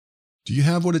Do you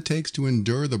have what it takes to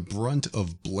endure the brunt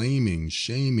of blaming,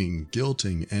 shaming,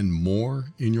 guilting, and more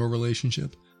in your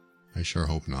relationship? I sure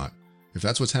hope not. If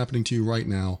that's what's happening to you right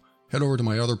now, head over to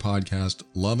my other podcast,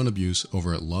 Love and Abuse,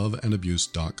 over at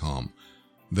loveandabuse.com.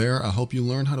 There, I'll help you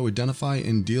learn how to identify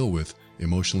and deal with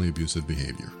emotionally abusive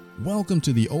behavior. Welcome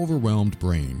to the Overwhelmed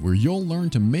Brain, where you'll learn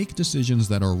to make decisions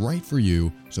that are right for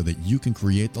you so that you can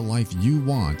create the life you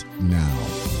want now.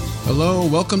 Hello,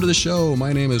 welcome to the show.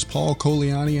 My name is Paul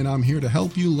Coliani, and I'm here to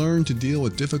help you learn to deal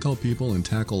with difficult people and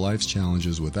tackle life's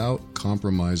challenges without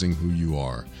compromising who you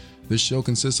are. This show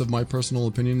consists of my personal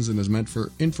opinions and is meant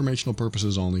for informational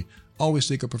purposes only. Always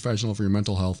seek a professional for your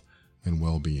mental health and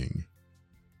well-being.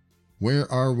 Where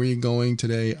are we going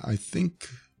today? I think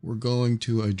we're going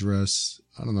to address,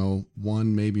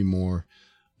 one, maybe more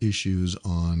issues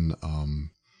on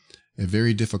a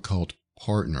very difficult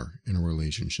partner in a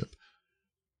relationship.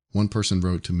 One person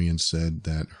wrote to me and said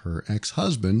that her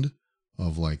ex-husband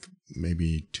of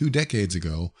maybe 2 decades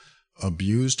ago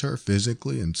abused her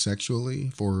physically and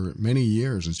sexually for many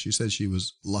years, and she said she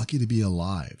was lucky to be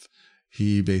alive.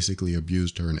 He basically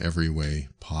abused her in every way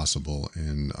possible,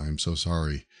 and I'm so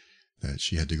sorry that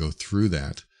she had to go through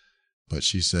that. But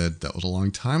she said that was a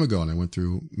long time ago, and I went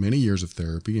through many years of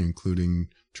therapy, including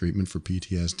treatment for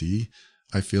PTSD.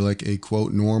 I feel like a,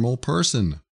 quote, normal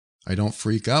person. I don't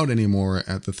freak out anymore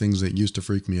at the things that used to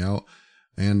freak me out.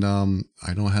 And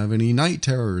I don't have any night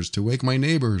terrors to wake my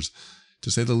neighbors.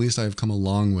 To say the least, I've come a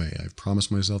long way. I've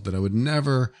promised myself that I would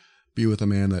never be with a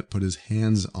man that put his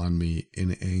hands on me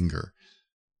in anger.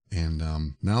 And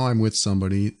now I'm with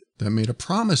somebody that made a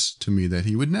promise to me that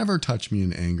he would never touch me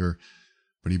in anger,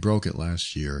 but he broke it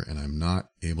last year, and I'm not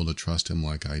able to trust him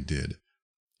like I did.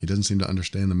 He doesn't seem to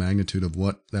understand the magnitude of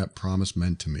what that promise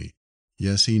meant to me.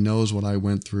 Yes, he knows what I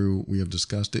went through. We have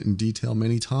discussed it in detail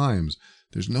many times.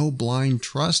 There's no blind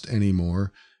trust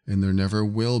anymore, and there never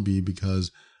will be because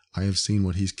I have seen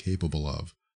what he's capable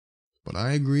of. But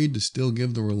I agreed to still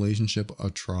give the relationship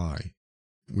a try.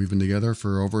 We've been together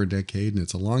for over a decade, and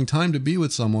it's a long time to be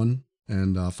with someone,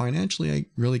 and financially I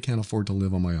really can't afford to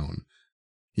live on my own.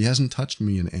 He hasn't touched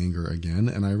me in anger again,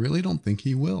 and I really don't think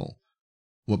he will.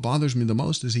 What bothers me the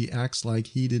most is he acts like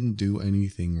he didn't do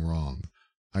anything wrong.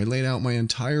 I laid out my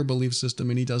entire belief system,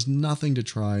 and he does nothing to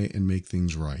try and make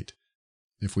things right.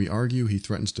 If we argue, he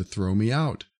threatens to throw me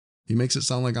out. He makes it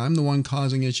sound like I'm the one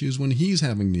causing issues when he's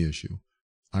having the issue.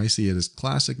 I see it as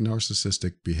classic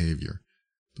narcissistic behavior.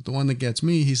 But the one that gets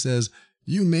me, he says,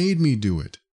 "You made me do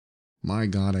it." My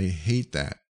God, I hate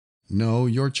that. No,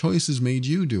 your choices made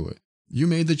you do it. You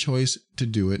made the choice to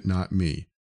do it, not me.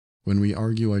 When we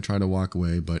argue, I try to walk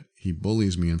away, but he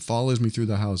bullies me and follows me through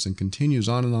the house and continues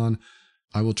on and on.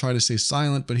 I will try to stay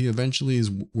silent, but he eventually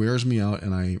wears me out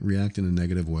and I react in a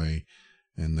negative way,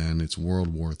 and then it's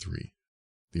World War III.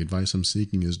 The advice I'm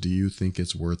seeking is, do you think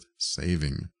it's worth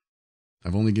saving?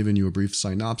 I've only given you a brief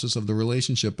synopsis of the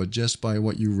relationship, but just by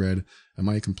what you read, am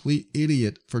I a complete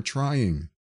idiot for trying?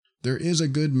 There is a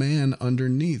good man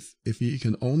underneath if he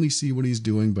can only see what he's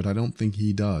doing, but I don't think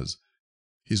he does.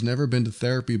 He's never been to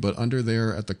therapy, but under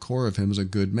there at the core of him is a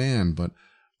good man, but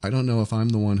I don't know if I'm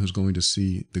the one who's going to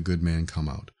see the good man come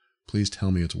out. Please tell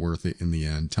me it's worth it in the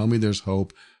end. Tell me there's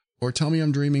hope, or tell me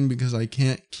I'm dreaming because I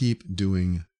can't keep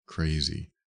doing crazy.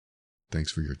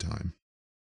 Thanks for your time.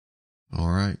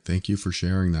 All right. Thank you for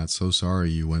sharing that. So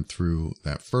sorry you went through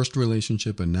that first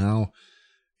relationship, and now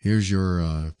here's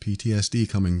your PTSD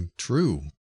coming true.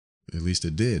 At least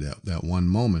it did at that one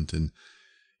moment. And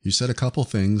you said a couple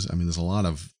things. I mean, there's a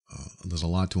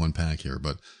lot to unpack here,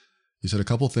 but you said a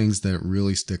couple things that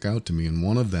really stick out to me, and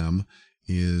one of them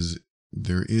is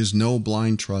there is no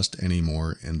blind trust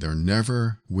anymore, and there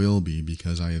never will be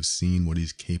because I have seen what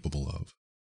he's capable of.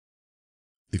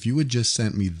 If you had just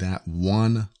sent me that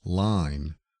one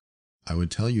line, I would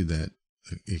tell you that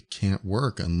it can't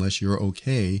work unless you're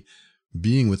okay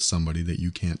being with somebody that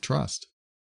you can't trust.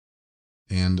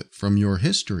 And from your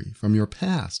history, from your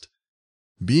past,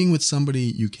 being with somebody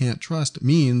you can't trust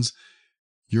means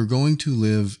you're going to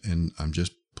live, and I'm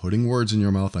just putting words in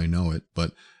your mouth, I know it,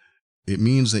 but it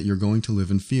means that you're going to live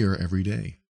in fear every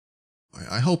day.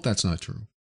 I hope that's not true.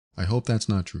 I hope that's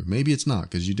not true. Maybe it's not,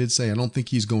 because you did say, I don't think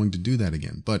he's going to do that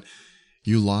again, but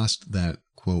you lost that,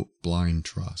 quote, blind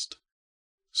trust.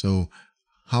 So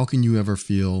how can you ever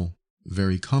feel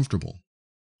very comfortable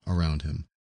around him?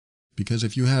 Because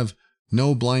if you have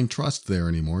no blind trust there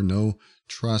anymore, no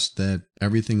trust that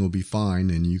everything will be fine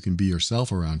and you can be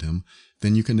yourself around him,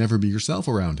 then you can never be yourself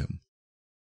around him.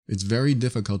 It's very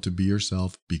difficult to be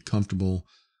yourself, be comfortable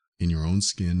in your own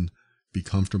skin, be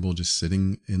comfortable just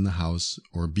sitting in the house,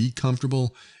 or be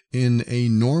comfortable in a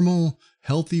normal,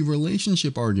 healthy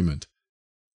relationship argument.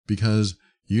 because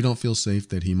you don't feel safe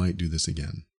that he might do this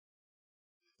again.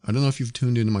 I don't know if you've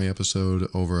tuned into my episode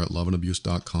over at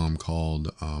loveandabuse.com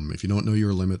called If You Don't Know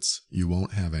Your Limits, You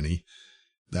Won't Have Any.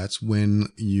 That's when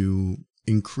you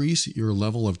increase your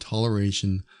level of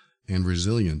toleration and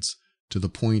resilience to the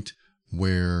point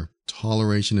where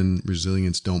toleration and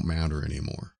resilience don't matter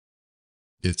anymore.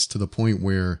 It's to the point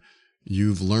where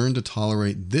you've learned to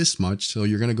tolerate this much, so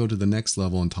you're going to go to the next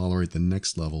level and tolerate the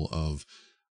next level of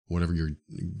whatever you're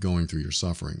going through, your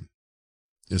suffering.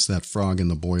 It's that frog in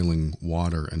the boiling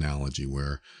water analogy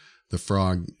where the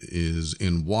frog is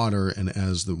in water, and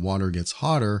as the water gets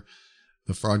hotter,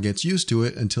 the frog gets used to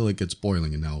it until it gets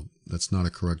boiling. And now that's not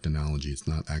a correct analogy. It's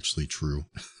not actually true.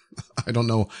 I don't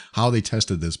know how they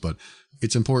tested this, but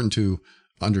it's important to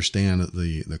understand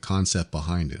the concept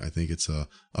behind it. I think it's a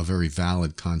very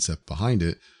valid concept behind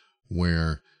it,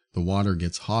 where the water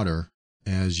gets hotter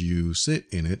as you sit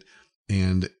in it,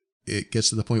 and it gets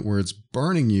to the point where it's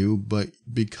burning you, but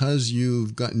because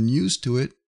you've gotten used to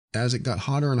it, as it got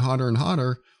hotter and hotter and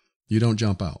hotter, you don't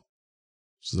jump out.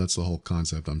 So that's the whole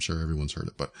concept. I'm sure everyone's heard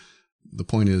it. But the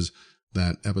point is,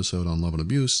 that episode on love and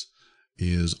abuse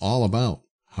is all about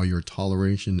how your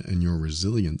toleration and your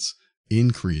resilience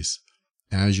increase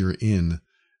as you're in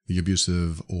the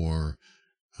abusive or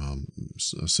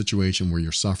a situation where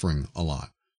you're suffering a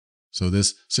lot. So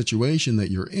this situation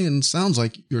that you're in sounds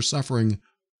like you're suffering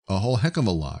a whole heck of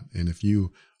a lot. And if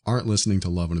you aren't listening to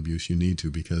Love and Abuse, you need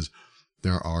to, because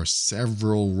there are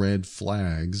several red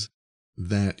flags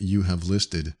that you have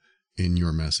listed in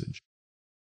your message.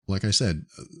 Like I said,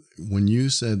 when you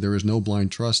said there is no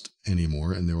blind trust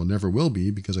anymore, and there will never will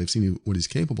be because I've seen what he's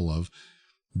capable of,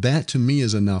 that to me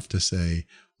is enough to say,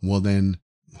 well, then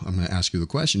I'm going to ask you the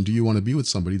question, do you want to be with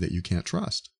somebody that you can't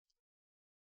trust?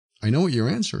 I know what your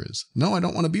answer is. No, I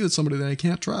don't want to be with somebody that I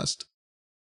can't trust.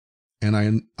 And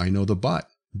I know the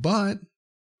but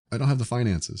I don't have the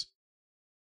finances.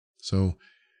 So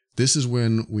this is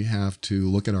when we have to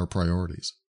look at our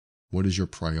priorities. What is your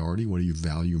priority? What do you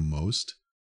value most?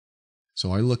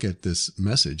 So I look at this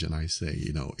message and I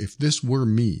say, if this were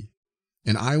me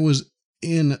and I was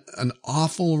in an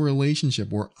awful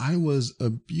relationship where I was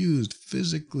abused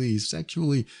physically,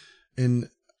 sexually, in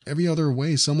every other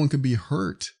way someone could be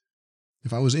hurt.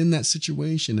 If I was in that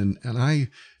situation and I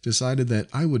decided that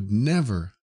I would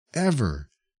never, ever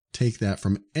take that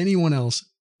from anyone else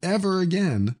ever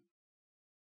again,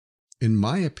 in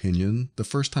my opinion, the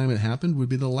first time it happened would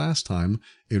be the last time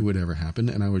it would ever happen,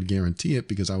 and I would guarantee it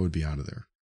because I would be out of there.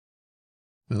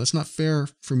 Now, that's not fair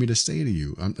for me to say to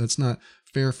you. That's not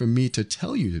fair for me to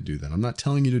tell you to do that. I'm not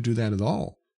telling you to do that at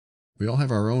all. We all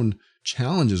have our own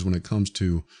challenges when it comes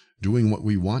to doing what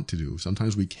we want to do.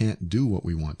 Sometimes we can't do what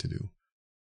we want to do.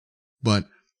 But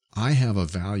I have a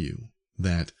value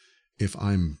that if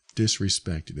I'm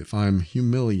disrespected, if I'm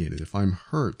humiliated, if I'm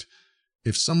hurt,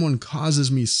 if someone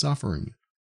causes me suffering,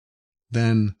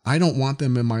 then I don't want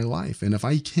them in my life. And if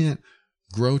I can't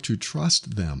grow to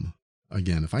trust them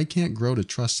again, if I can't grow to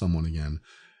trust someone again,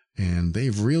 and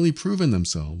they've really proven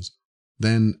themselves,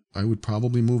 then I would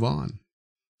probably move on.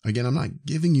 Again, I'm not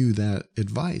giving you that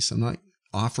advice. I'm not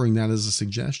offering that as a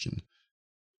suggestion.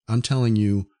 I'm telling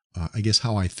you, I guess,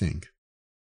 how I think.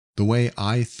 The way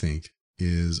I think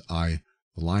is I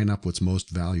line up what's most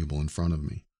valuable in front of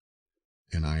me.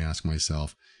 And I ask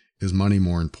myself, is money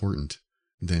more important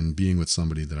than being with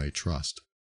somebody that I trust?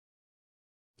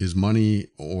 Is money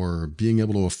or being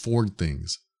able to afford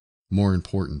things more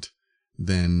important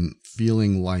than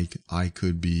feeling like I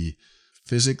could be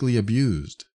physically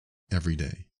abused every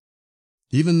day?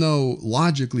 Even though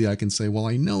logically I can say, well,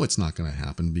 I know it's not going to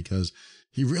happen because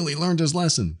he really learned his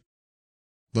lesson.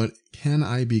 But can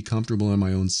I be comfortable in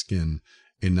my own skin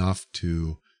enough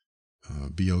to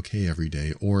be okay every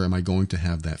day? Or am I going to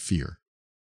have that fear?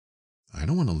 I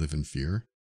don't want to live in fear.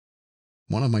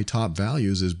 One of my top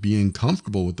values is being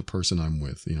comfortable with the person I'm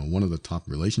with. One of the top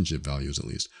relationship values, at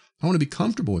least. I want to be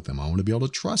comfortable with them. I want to be able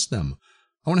to trust them.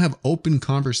 I want to have open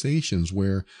conversations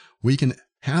where we can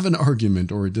have an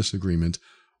argument or a disagreement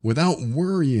without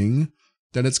worrying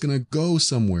that it's going to go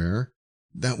somewhere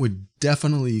that would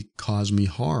definitely cause me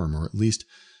harm, or at least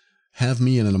have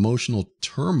me in an emotional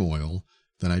turmoil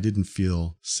that I didn't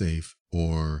feel safe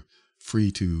or free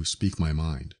to speak my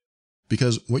mind.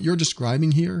 Because what you're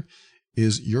describing here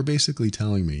is you're basically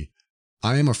telling me,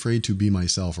 I am afraid to be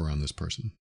myself around this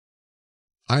person.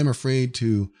 I am afraid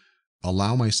to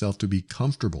allow myself to be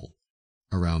comfortable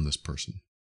around this person.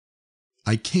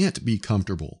 I can't be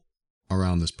comfortable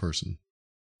around this person,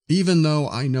 even though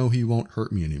I know he won't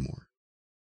hurt me anymore.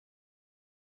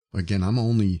 Again, I'm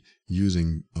only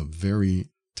using a very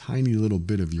tiny little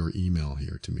bit of your email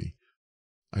here to me.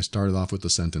 I started off with the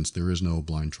sentence, there is no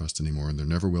blind trust anymore, and there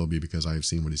never will be because I have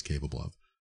seen what he's capable of.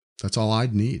 That's all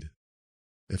I'd need.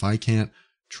 If I can't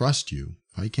trust you,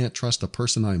 if I can't trust the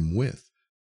person I'm with,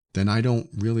 then I don't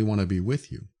really want to be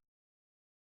with you.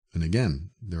 And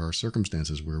again, there are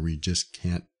circumstances where we just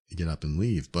can't get up and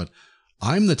leave. But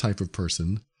I'm the type of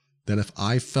person that if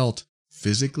I felt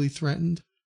physically threatened,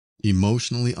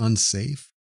 emotionally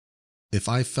unsafe, if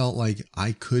I felt like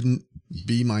I couldn't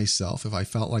be myself, if I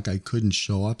felt like I couldn't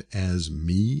show up as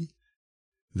me,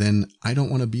 then I don't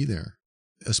want to be there.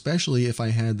 Especially if I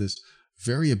had this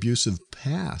very abusive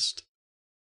past.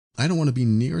 I don't want to be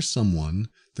near someone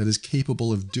that is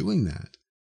capable of doing that.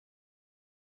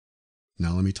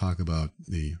 Now let me talk about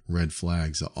the red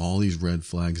flags. All these red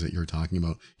flags that you're talking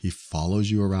about. He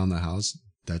follows you around the house.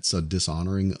 That's a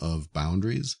dishonoring of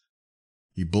boundaries.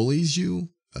 He bullies you.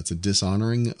 That's a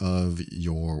dishonoring of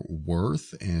your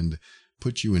worth and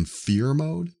puts you in fear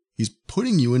mode. He's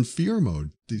putting you in fear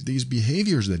mode. These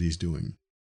behaviors that he's doing.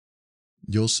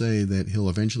 You'll say that he'll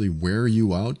eventually wear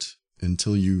you out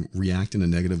until you react in a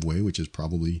negative way, which is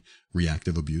probably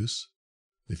reactive abuse.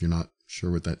 If you're not sure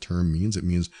what that term means, it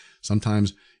means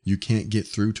sometimes you can't get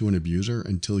through to an abuser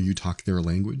until you talk their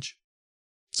language.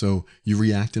 So you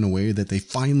react in a way that they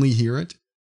finally hear it.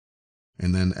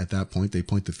 And then at that point, they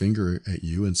point the finger at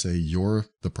you and say, you're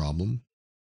the problem.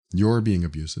 You're being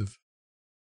abusive.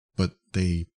 But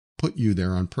they put you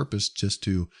there on purpose just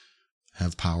to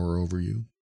have power over you,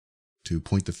 to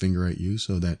point the finger at you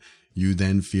so that you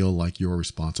then feel like you're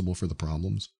responsible for the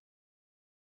problems.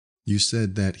 You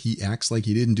said that he acts like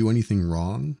he didn't do anything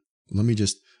wrong. Let me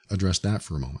just address that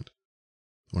for a moment.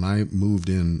 When I moved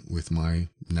in with my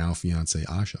now fiancée,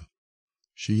 Asha,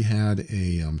 she had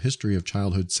a history of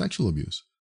childhood sexual abuse.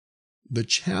 The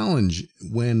challenge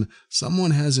when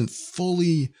someone hasn't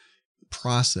fully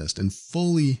processed and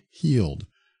fully healed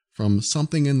from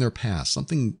something in their past,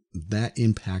 something that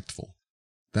impactful,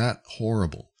 that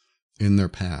horrible in their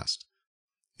past,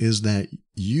 is that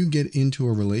you get into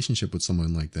a relationship with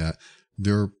someone like that,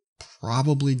 they're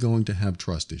probably going to have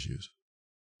trust issues.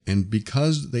 And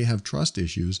because they have trust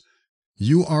issues,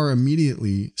 you are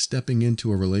immediately stepping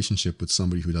into a relationship with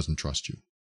somebody who doesn't trust you.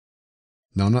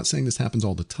 Now, I'm not saying this happens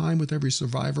all the time with every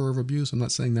survivor of abuse. I'm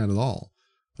not saying that at all.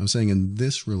 I'm saying in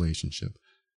this relationship,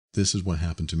 this is what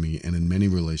happened to me. And in many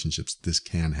relationships, this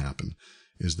can happen,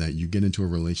 is that you get into a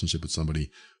relationship with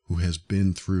somebody who has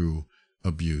been through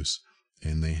abuse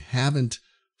and they haven't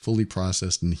fully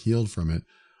processed and healed from it.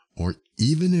 Or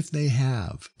even if they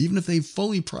have, even if they've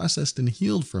fully processed and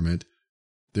healed from it,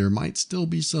 there might still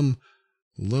be some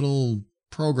little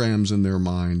programs in their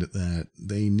mind that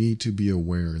they need to be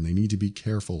aware and they need to be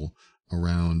careful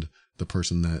around the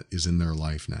person that is in their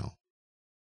life now.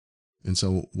 And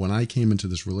so when I came into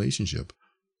this relationship,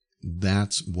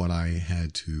 that's what I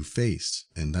had to face.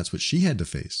 And that's what she had to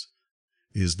face,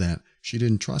 is that she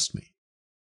didn't trust me.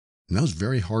 And that was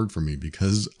very hard for me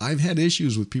because I've had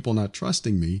issues with people not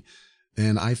trusting me,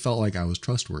 and I felt like I was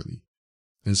trustworthy.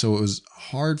 And so it was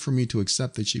hard for me to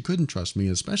accept that she couldn't trust me,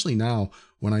 especially now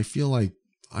when I feel like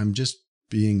I'm just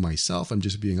being myself. I'm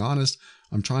just being honest.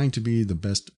 I'm trying to be the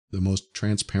best, the most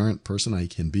transparent person I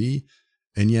can be.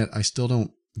 And yet I still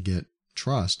don't get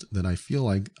trust that I feel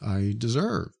like I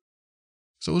deserve.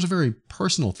 So it was a very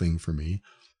personal thing for me.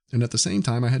 And at the same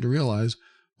time, I had to realize,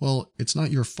 well, it's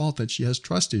not your fault that she has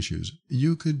trust issues.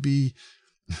 You could be,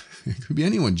 it could be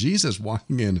anyone, Jesus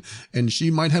walking in, and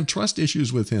she might have trust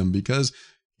issues with him because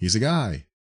he's a guy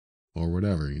or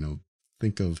whatever,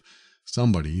 think of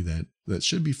somebody that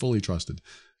should be fully trusted.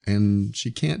 And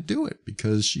she can't do it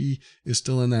because she is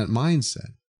still in that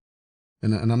mindset.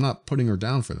 And I'm not putting her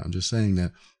down for that. I'm just saying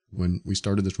that when we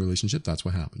started this relationship, that's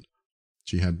what happened.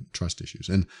 She had trust issues.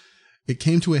 And it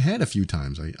came to a head a few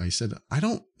times. I said, I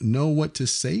don't know what to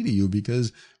say to you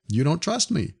because you don't trust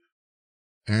me.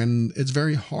 And it's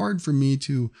very hard for me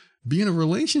to be in a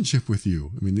relationship with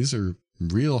you. I mean, these are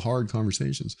real hard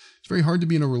conversations. It's very hard to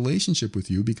be in a relationship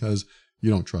with you because you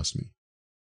don't trust me.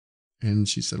 And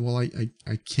she said, well,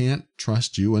 I can't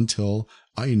trust you until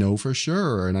I know for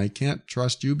sure. And I can't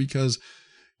trust you because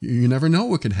you never know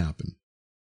what could happen.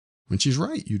 And she's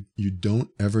right. You don't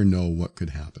ever know what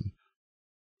could happen.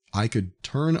 I could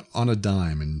turn on a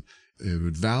dime and it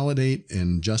would validate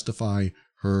and justify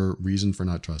her reason for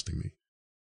not trusting me.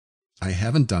 I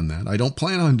haven't done that. I don't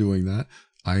plan on doing that.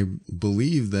 I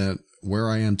believe that where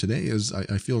I am today is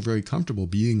I feel very comfortable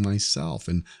being myself.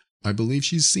 And I believe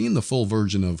she's seen the full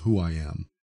version of who I am.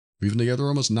 We've been together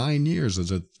almost 9 years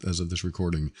as of this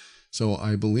recording. So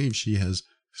I believe she has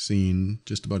seen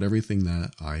just about everything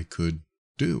that I could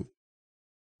do.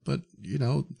 But,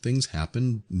 things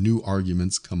happen, new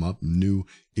arguments come up, new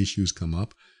issues come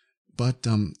up. But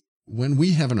when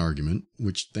we have an argument,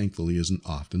 which thankfully isn't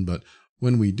often, but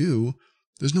when we do,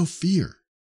 there's no fear.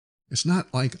 It's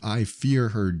not like I fear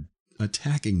her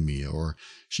attacking me or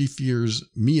she fears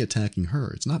me attacking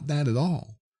her. It's not that at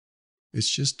all. It's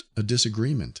just a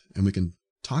disagreement, and we can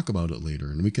talk about it later,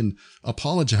 and we can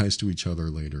apologize to each other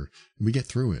later, and we get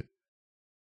through it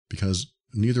because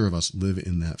neither of us live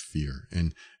in that fear.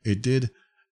 And it did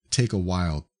take a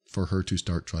while for her to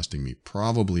start trusting me,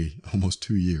 probably almost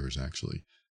 2 years, actually.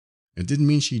 It didn't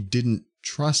mean she didn't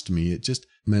trust me. It just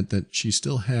meant that she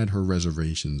still had her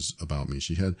reservations about me.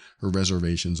 She had her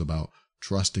reservations about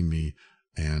trusting me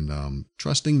and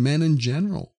trusting men in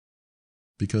general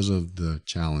because of the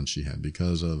challenge she had,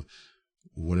 because of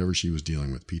whatever she was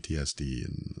dealing with, PTSD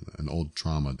and an old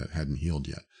trauma that hadn't healed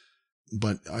yet.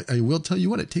 But I will tell you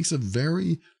what, it takes a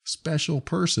very special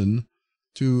person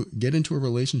to get into a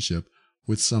relationship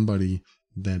with somebody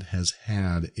that has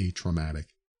had a traumatic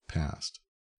past.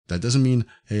 That doesn't mean,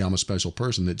 hey, I'm a special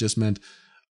person. It just meant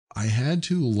I had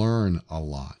to learn a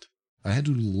lot. I had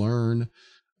to learn,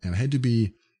 and I had to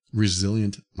be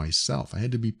resilient myself. I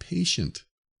had to be patient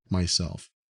myself.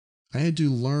 I had to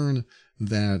learn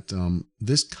that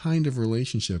this kind of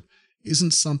relationship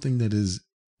isn't something that is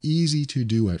easy to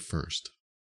do at first.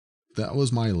 That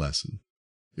was my lesson.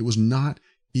 It was not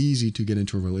easy to get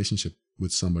into a relationship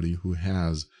with somebody who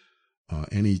has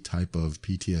any type of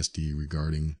PTSD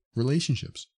regarding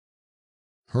relationships.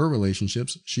 Her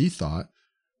relationships, she thought,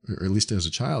 or at least as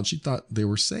a child, she thought they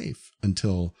were safe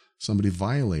until somebody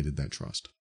violated that trust.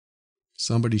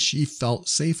 Somebody she felt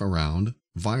safe around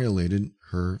violated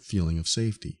her feeling of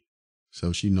safety.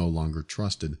 So she no longer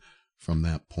trusted from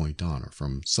that point on, or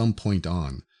from some point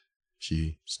on,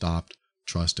 she stopped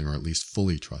trusting, or at least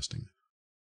fully trusting.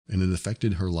 And it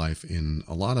affected her life in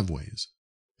a lot of ways.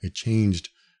 It changed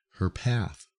her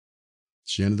path.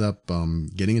 She ended up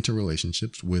getting into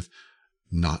relationships with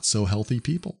not so healthy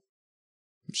people.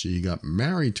 She got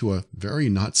married to a very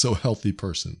not so healthy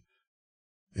person.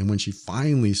 And when she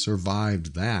finally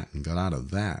survived that and got out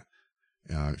of that,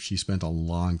 she spent a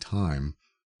long time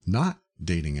not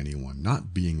dating anyone,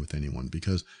 not being with anyone,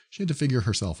 because she had to figure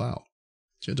herself out.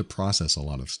 She had to process a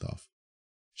lot of stuff.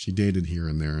 She dated here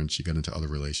and there, and she got into other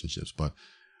relationships, but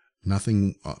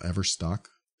nothing ever stuck.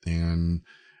 And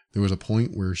there was a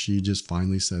point where she just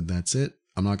finally said, that's it.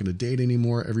 I'm not going to date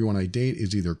anymore. Everyone I date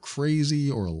is either crazy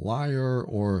or a liar,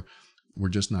 or we're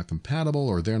just not compatible,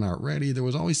 or they're not ready. There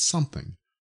was always something.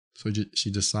 So she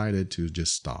decided to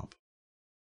just stop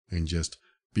and just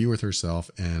be with herself.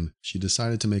 And she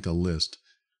decided to make a list.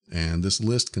 And this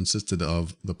list consisted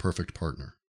of the perfect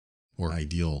partner, or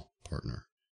ideal partner.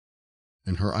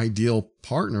 And her ideal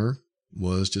partner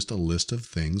was just a list of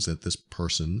things that this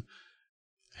person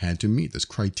had to meet, this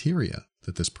criteria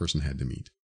that this person had to meet.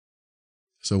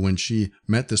 So when she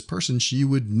met this person, she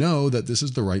would know that this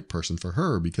is the right person for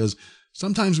her, because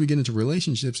sometimes we get into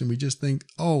relationships and we just think,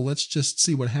 oh, let's just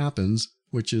see what happens,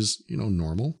 which is,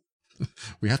 normal.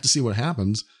 We have to see what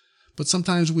happens. But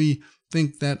sometimes we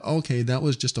think that, okay, that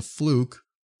was just a fluke.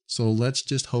 So let's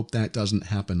just hope that doesn't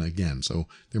happen again. So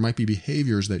there might be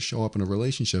behaviors that show up in a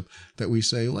relationship that we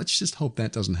say, let's just hope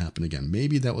that doesn't happen again.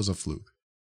 Maybe that was a fluke.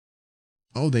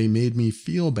 Oh, they made me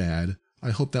feel bad. I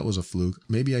hope that was a fluke.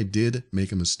 Maybe I did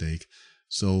make a mistake.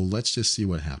 So let's just see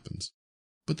what happens.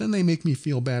 But then they make me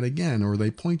feel bad again, or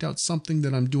they point out something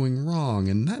that I'm doing wrong,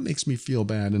 and that makes me feel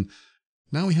bad. And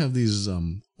now we have these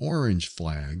orange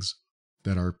flags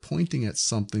that are pointing at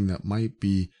something that might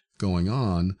be going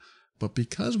on. But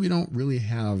because we don't really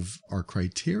have our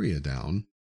criteria down,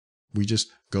 we just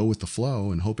go with the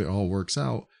flow and hope it all works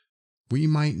out. We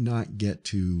might not get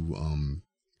to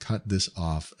cut this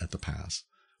off at the pass.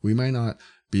 We might not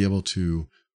be able to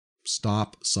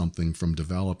stop something from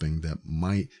developing that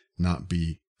might not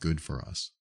be good for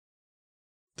us.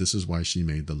 This is why she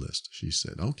made the list. She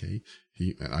said, okay,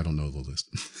 I don't know the list.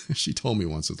 She told me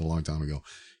once, it's a long time ago,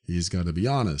 he's got to be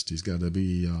honest. He's got to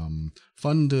be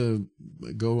fun to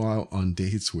go out on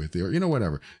dates with,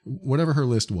 or, whatever her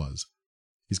list was.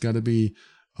 He's got to be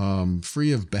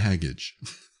free of baggage.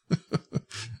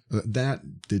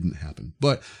 That didn't happen.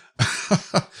 But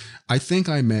I think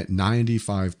I met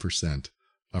 95%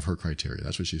 of her criteria.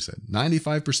 That's what she said.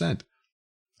 95%.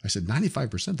 I said,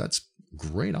 95%? That's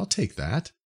great. I'll take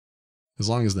that. As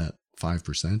long as that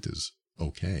 5% is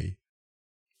okay.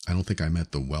 I don't think I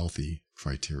met the wealthy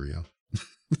criteria.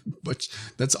 But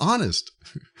that's honest.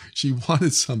 She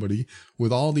wanted somebody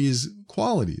with all these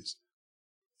qualities.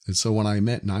 And so when I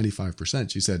met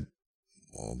 95%, she said,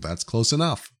 well, that's close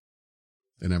enough.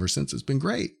 And ever since, it's been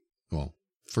great. Well,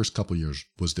 first couple years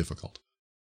was difficult,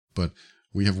 but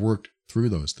we have worked through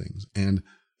those things. And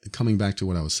coming back to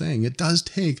what I was saying, it does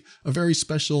take a very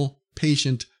special,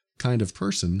 patient kind of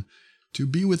person to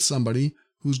be with somebody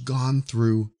who's gone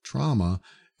through trauma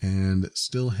and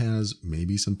still has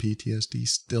maybe some PTSD,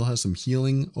 still has some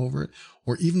healing over it,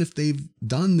 or even if they've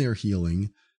done their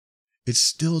healing, it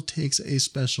still takes a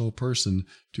special person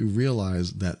to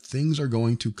realize that things are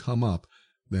going to come up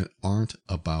that aren't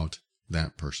about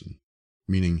that person.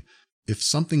 Meaning, if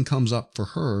something comes up for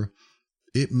her,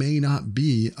 it may not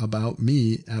be about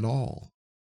me at all.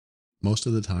 Most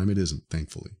of the time it isn't,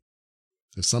 thankfully.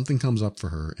 If something comes up for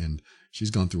her, and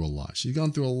she's gone through a lot. She's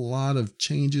gone through a lot of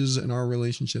changes in our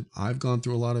relationship. I've gone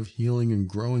through a lot of healing and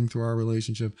growing through our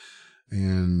relationship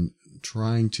and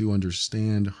trying to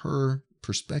understand her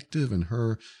perspective and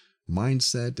her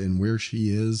mindset and where she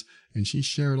is. And she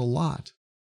shared a lot.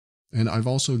 And I've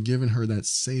also given her that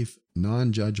safe,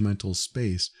 non-judgmental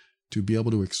space to be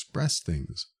able to express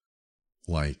things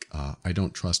like, I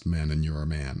don't trust men and you're a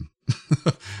man.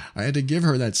 I had to give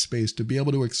her that space to be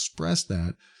able to express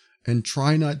that and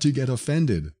try not to get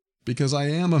offended because I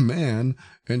am a man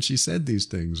and she said these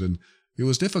things. And it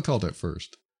was difficult at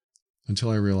first until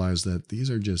I realized that these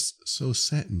are just so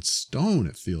set in stone,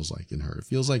 it feels like in her. It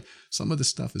feels like some of the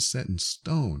stuff is set in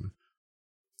stone.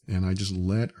 And I just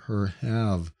let her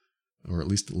have, or at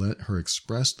least let her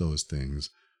express those things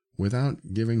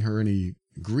without giving her any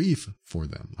grief for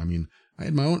them. I mean, I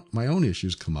had my own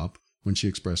issues come up when she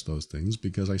expressed those things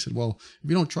because I said, well, if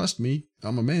you don't trust me,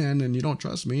 I'm a man and you don't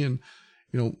trust me. And,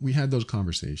 we had those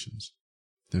conversations.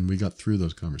 Then we got through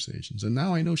those conversations. And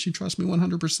now I know she trusts me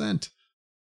 100%.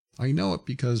 I know it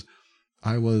because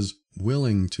I was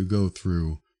willing to go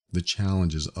through the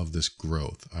challenges of this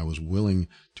growth. I was willing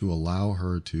to allow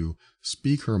her to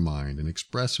speak her mind and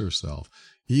express herself,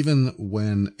 even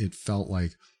when it felt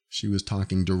like she was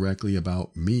talking directly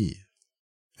about me.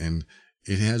 And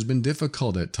it has been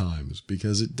difficult at times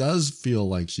because it does feel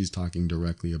like she's talking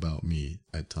directly about me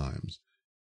at times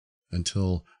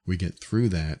until we get through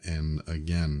that. And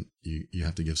again, you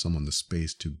have to give someone the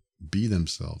space to be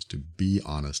themselves, to be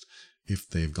honest if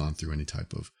they've gone through any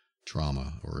type of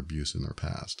trauma or abuse in their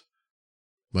past.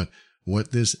 But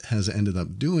what this has ended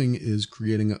up doing is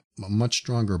creating a much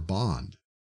stronger bond.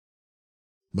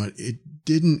 But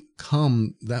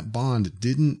that bond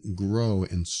didn't grow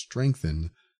and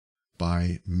strengthen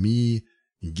by me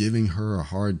giving her a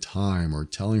hard time or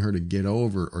telling her to get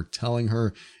over or telling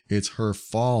her it's her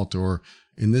fault, or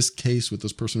in this case with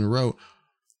this person who wrote,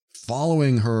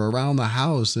 following her around the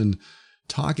house and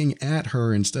talking at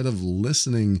her instead of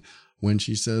listening when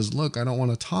she says, look, I don't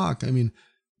want to talk. I mean,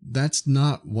 that's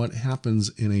not what happens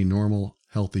in a normal,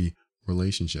 healthy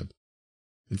relationship.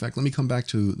 In fact, let me come back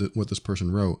to what this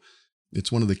person wrote.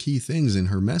 It's one of the key things in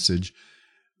her message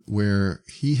where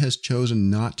he has chosen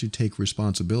not to take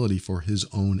responsibility for his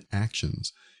own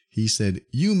actions. He said,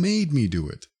 you made me do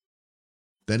it.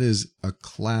 That is a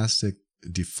classic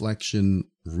deflection,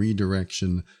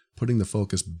 redirection, putting the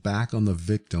focus back on the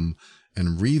victim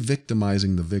and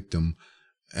re-victimizing the victim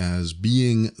as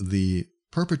being the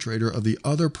perpetrator of the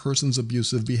other person's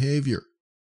abusive behavior.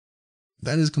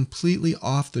 That is completely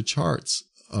off the charts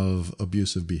of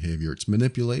abusive behavior. It's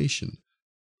manipulation.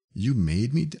 You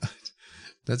made me.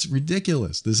 That's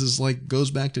ridiculous. This is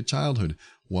goes back to childhood.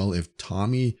 Well, if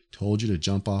Tommy told you to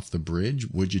jump off the bridge,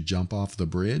 would you jump off the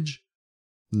bridge?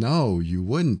 No, you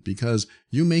wouldn't, because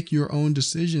you make your own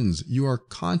decisions. You are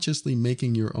consciously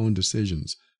making your own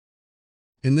decisions.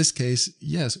 In this case,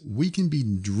 yes, we can be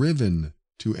driven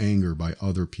to anger by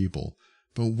other people,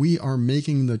 but we are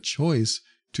making the choice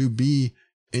to be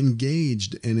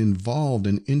engaged and involved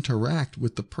and interact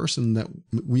with the person that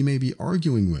we may be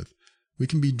arguing with. We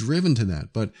can be driven to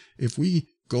that. But if we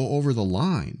go over the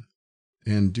line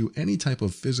and do any type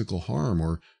of physical harm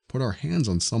or put our hands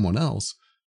on someone else,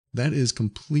 that is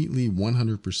completely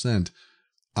 100%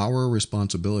 our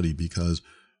responsibility because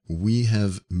we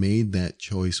have made that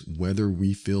choice whether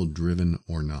we feel driven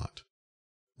or not.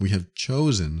 We have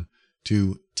chosen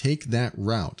to take that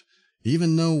route,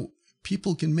 even though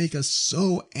people can make us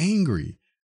so angry,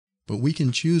 but we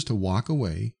can choose to walk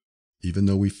away, even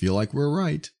though we feel like we're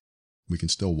right. We can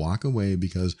still walk away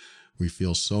because we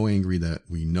feel so angry that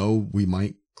we know we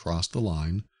might cross the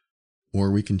line,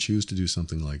 or we can choose to do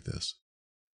something like this.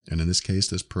 And in this case,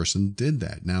 this person did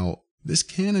that. Now, this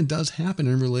can and does happen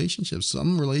in relationships.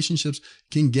 Some relationships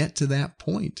can get to that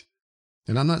point.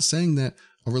 And I'm not saying that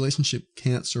a relationship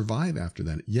can't survive after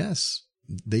that. Yes,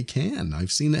 they can.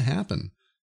 I've seen it happen.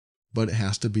 But it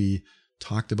has to be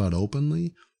talked about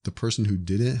openly. The person who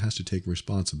did it has to take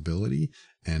responsibility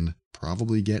and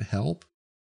probably get help.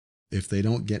 If they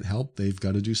don't get help, they've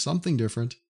got to do something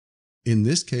different. In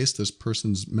this case, this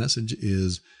person's message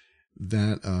is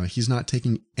that he's not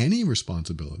taking any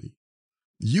responsibility.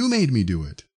 You made me do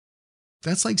it.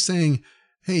 That's like saying,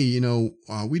 hey,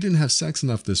 we didn't have sex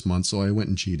enough this month, so I went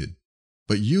and cheated.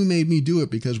 But you made me do it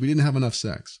because we didn't have enough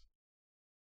sex.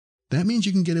 That means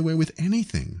you can get away with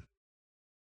anything.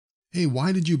 Hey,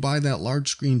 why did you buy that large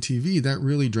screen TV? That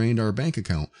really drained our bank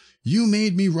account. You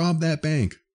made me rob that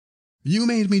bank. You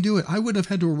made me do it. I wouldn't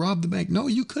have had to rob the bank. No,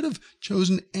 you could have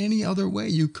chosen any other way.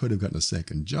 You could have gotten a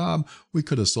second job. We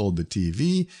could have sold the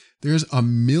TV. There's a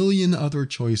million other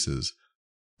choices.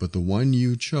 But the one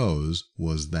you chose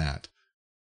was that.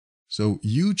 So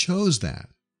you chose that.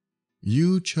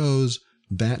 You chose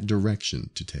that direction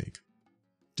to take.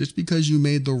 Just because you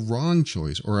made the wrong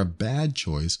choice or a bad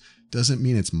choice doesn't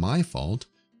mean it's my fault.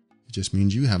 It just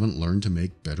means you haven't learned to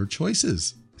make better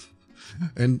choices.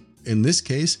 And in this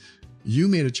case, you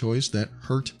made a choice that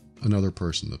hurt another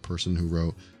person. The person who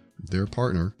wrote, their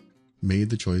partner made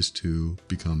the choice to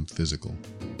become physical.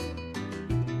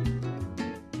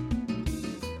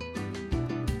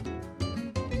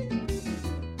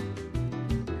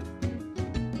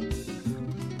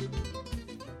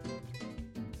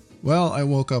 Well, I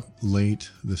woke up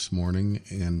late this morning,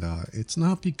 and it's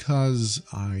not because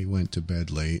I went to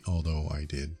bed late, although I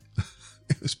did.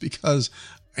 It was because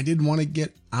I didn't want to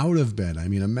get out of bed. I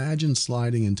mean, imagine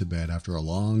sliding into bed after a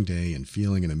long day and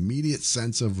feeling an immediate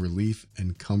sense of relief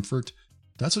and comfort.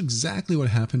 That's exactly what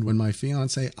happened when my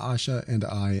fiance Asha and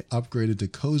I upgraded to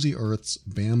Cozy Earth's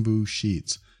bamboo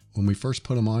sheets. When we first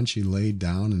put them on, she laid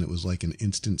down and it was like an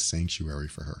instant sanctuary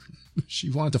for her. She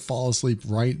wanted to fall asleep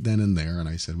right then and there, and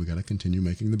I said, we got to continue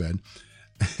making the bed.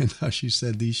 And she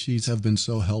said these sheets have been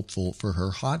so helpful for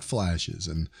her hot flashes,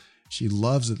 and she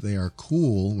loves that they are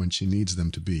cool when she needs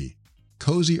them to be.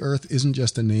 Cozy Earth isn't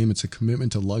just a name, it's a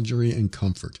commitment to luxury and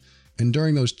comfort. And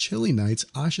during those chilly nights,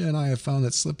 Asha and I have found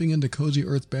that slipping into Cozy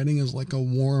Earth bedding is like a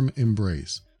warm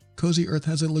embrace. Cozy Earth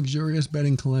has a luxurious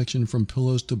bedding collection from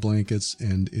pillows to blankets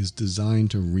and is designed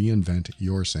to reinvent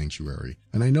your sanctuary.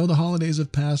 And I know the holidays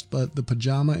have passed, but the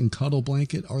pajama and cuddle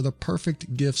blanket are the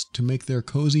perfect gifts to make their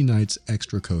cozy nights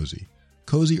extra cozy.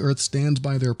 Cozy Earth stands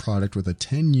by their product with a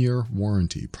 10-year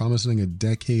warranty, promising a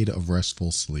decade of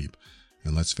restful sleep.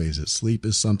 And let's face it, sleep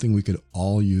is something we could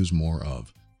all use more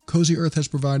of. Cozy Earth has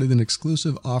provided an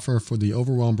exclusive offer for the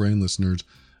Overwhelmed Brain listeners,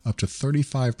 up to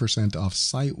 35% off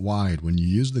site-wide when you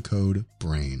use the code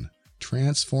BRAIN.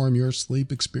 Transform your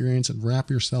sleep experience and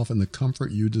wrap yourself in the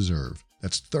comfort you deserve.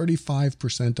 That's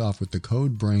 35% off with the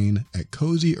code BRAIN at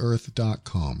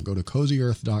CozyEarth.com. Go to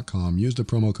CozyEarth.com, use the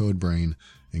promo code BRAIN,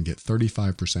 and get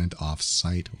 35% off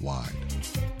site-wide.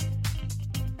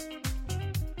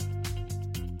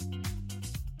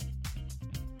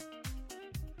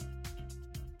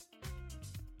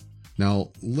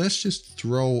 Now, let's just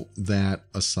throw that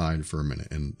aside for a minute,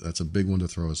 and that's a big one to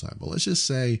throw aside. But let's just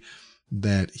say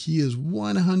that he is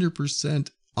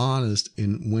 100% honest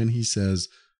in when he says,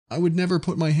 I would never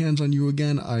put my hands on you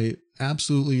again. I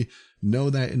absolutely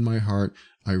know that in my heart.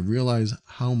 I realize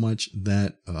how much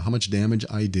damage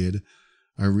I did.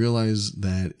 I realize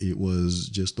that it was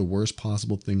just the worst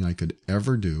possible thing I could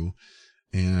ever do.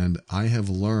 And I have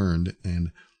learned,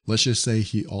 and let's just say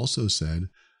he also said,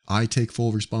 I take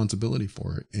full responsibility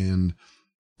for it. And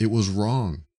it was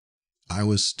wrong. I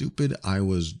was stupid. I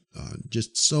was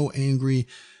just so angry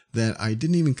that I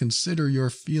didn't even consider your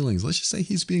feelings. Let's just say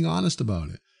he's being honest about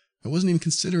it. I wasn't even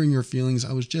considering your feelings.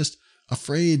 I was just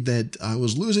afraid that I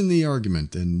was losing the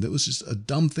argument, and it was just a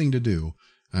dumb thing to do.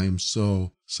 I am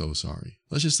so, so sorry.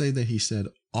 Let's just say that he said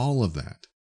all of that.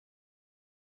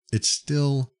 It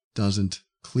still doesn't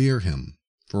clear him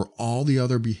for all the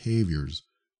other behaviors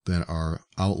that are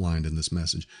outlined in this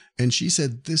message. And she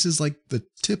said, this is like the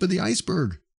tip of the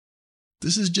iceberg.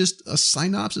 This is just a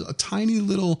synopsis, a tiny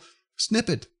little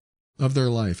snippet of their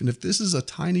life. And if this is a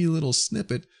tiny little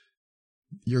snippet,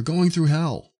 you're going through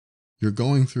hell. You're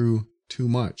going through too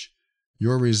much.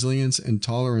 Your resilience and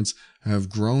tolerance have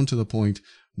grown to the point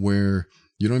where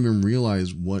you don't even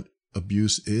realize what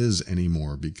abuse is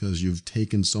anymore because you've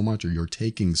taken so much, or you're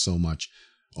taking so much,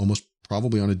 almost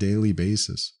probably on a daily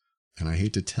basis. And I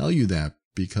hate to tell you that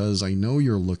because I know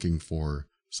you're looking for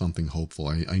something hopeful.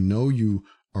 I know you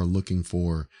are looking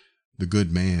for the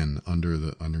good man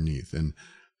underneath. And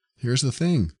here's the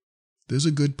thing. There's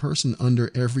a good person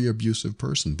under every abusive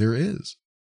person. There is.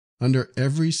 Under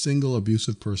every single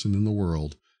abusive person in the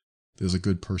world, there's a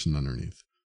good person underneath.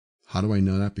 How do I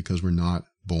know that? Because we're not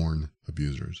born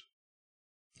abusers.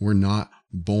 We're not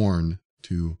born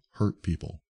to hurt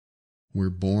people. We're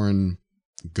born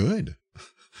good.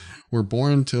 We're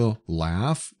born to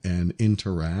laugh and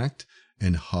interact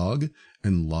and hug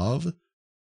and love.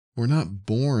 We're not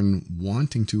born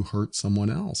wanting to hurt someone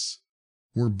else.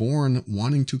 We're born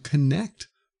wanting to connect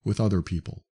with other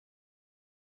people.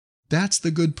 That's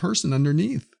the good person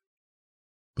underneath.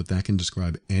 But that can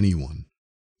describe anyone.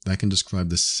 That can describe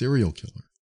the serial killer.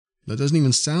 That doesn't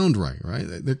even sound right?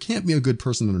 There can't be a good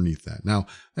person underneath that. Now,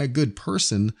 that good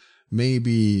person may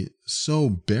be so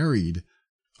buried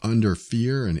under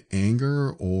fear and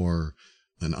anger or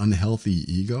an unhealthy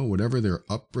ego, whatever their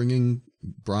upbringing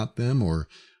brought them, or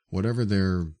whatever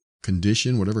their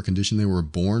condition, whatever condition they were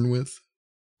born with,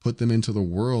 put them into the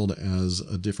world as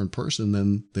a different person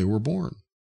than they were born.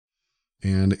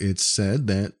 And it's said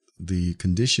that the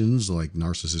conditions like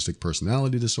narcissistic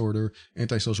personality disorder,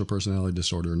 antisocial personality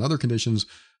disorder, and other conditions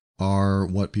are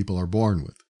what people are born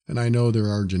with. And I know there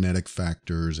are genetic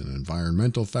factors and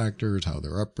environmental factors, how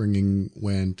their upbringing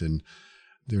went, and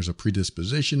there's a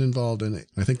predisposition involved in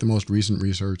it. I think the most recent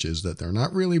research is that they're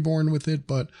not really born with it,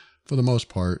 but for the most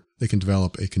part, they can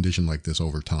develop a condition like this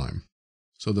over time.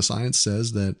 So the science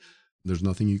says that there's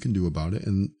nothing you can do about it.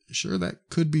 And sure, that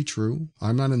could be true.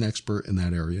 I'm not an expert in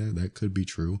that area. That could be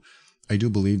true. I do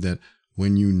believe that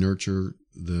when you nurture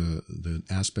the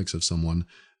aspects of someone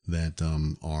that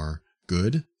are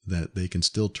good, that they can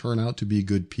still turn out to be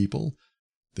good people.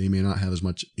 They may not have as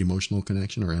much emotional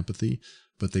connection or empathy,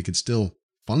 but they could still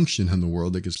function in the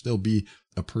world. They could still be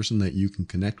a person that you can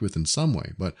connect with in some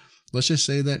way. But let's just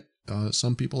say that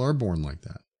some people are born like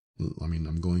that. I mean,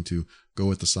 I'm going to go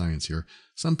with the science here.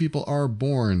 Some people are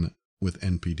born with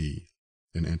NPD,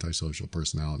 an antisocial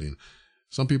personality. And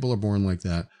some people are born like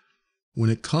that.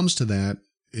 When it comes to that,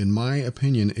 in my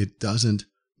opinion, it doesn't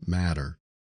matter.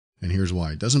 And here's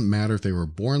why. It doesn't matter if they were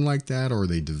born like that or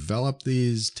they developed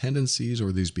these tendencies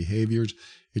or these behaviors.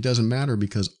 It doesn't matter,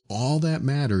 because all that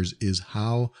matters is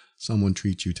how someone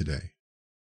treats you today.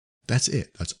 That's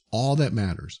it. That's all that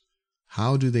matters.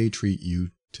 How do they treat you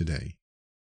today?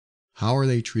 How are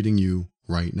they treating you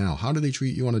right now? How do they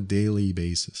treat you on a daily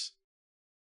basis?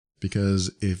 Because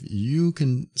if you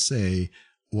can say,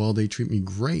 well, they treat me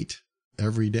great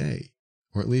every day,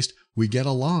 or at least we get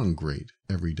along great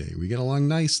every day. We get along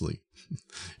nicely. You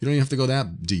don't even have to go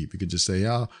that deep. You could just say,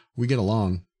 yeah, we get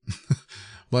along.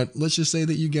 But let's just say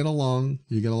that you get along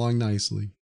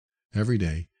nicely every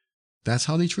day. That's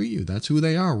how they treat you. That's who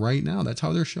they are right now. That's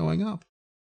how they're showing up.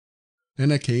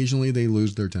 And occasionally they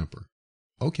lose their temper.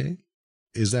 Okay.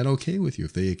 Is that okay with you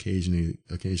if they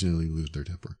occasionally lose their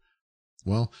temper?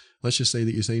 Well, let's just say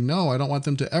that you say, no, I don't want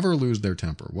them to ever lose their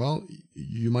temper. Well,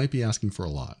 you might be asking for a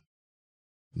lot.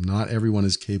 Not everyone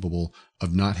is capable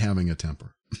of not having a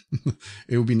temper.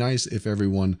 It would be nice if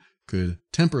everyone could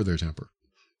temper their temper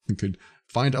and could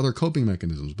find other coping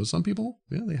mechanisms. But some people,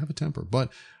 yeah, they have a temper.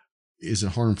 But is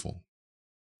it harmful?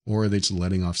 Or are they just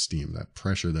letting off steam, that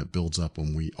pressure that builds up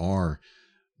when we are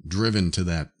driven to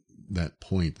that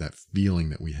point, that feeling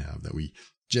that we have, that we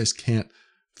just can't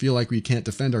feel like we can't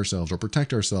defend ourselves or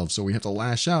protect ourselves, so we have to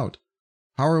lash out.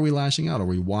 How are we lashing out? Are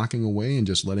we walking away and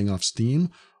just letting off steam?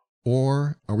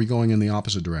 Or are we going in the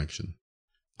opposite direction?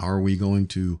 Are we going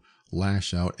to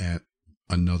lash out at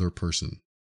another person?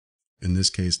 In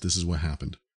this case, this is what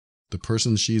happened. The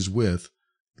person she's with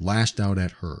lashed out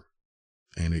at her,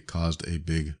 and it caused a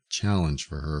big challenge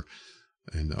for her.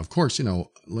 And of course,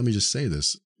 let me just say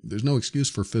this. There's no excuse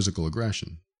for physical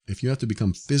aggression. If you have to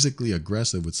become physically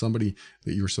aggressive with somebody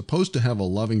that you're supposed to have a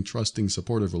loving, trusting,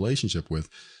 supportive relationship with,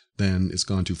 then it's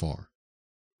gone too far.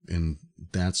 And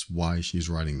that's why she's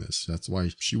writing this. That's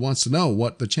why she wants to know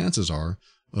what the chances are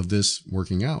of this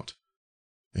working out.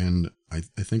 And I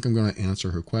think I'm going to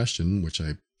answer her question, which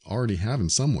I already have in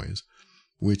some ways,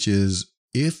 which is,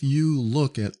 if you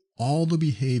look at all the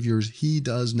behaviors he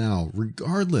does now,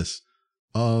 regardless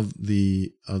of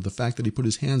the fact that he put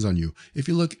his hands on you, if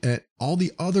you look at all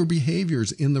the other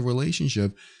behaviors in the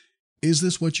relationship, is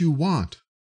this what you want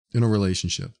in a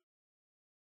relationship?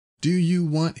 Do you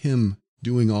want him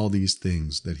doing all these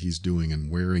things that he's doing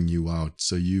and wearing you out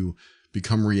so you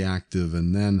become reactive?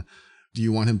 And then do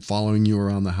you want him following you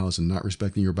around the house and not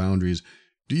respecting your boundaries?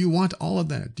 Do you want all of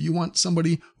that? Do you want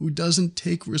somebody who doesn't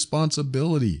take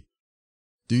responsibility?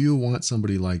 Do you want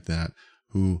somebody like that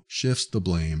who shifts the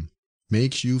blame,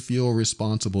 makes you feel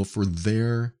responsible for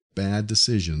their bad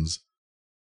decisions?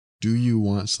 Do you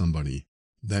want somebody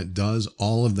that does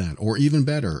all of that? Or even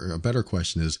better, a better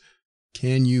question is,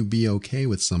 can you be okay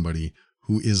with somebody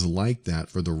who is like that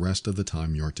for the rest of the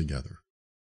time you're together?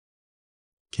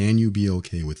 Can you be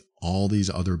okay with all these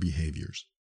other behaviors?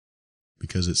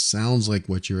 Because it sounds like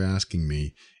what you're asking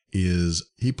me is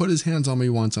he put his hands on me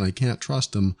once and I can't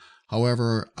trust him.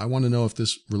 However, I want to know if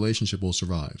this relationship will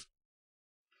survive.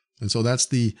 And so that's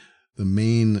the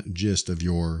main gist of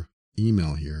your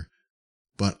email here.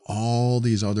 But all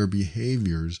these other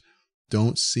behaviors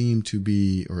don't seem to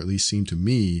be, or at least seem to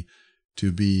me,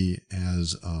 to be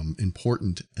as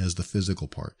important as the physical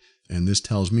part. And this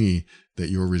tells me that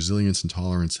your resilience and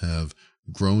tolerance have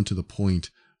grown to the point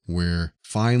where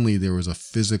finally there was a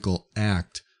physical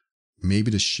act,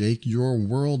 maybe to shake your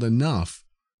world enough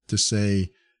to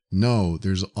say, no,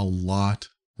 there's a lot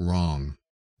wrong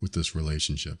with this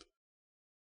relationship.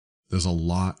 There's a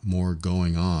lot more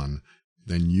going on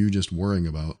than you just worrying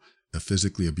about a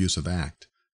physically abusive act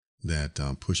that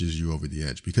pushes you over the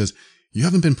edge, because you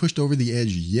haven't been pushed over the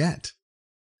edge yet.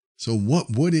 So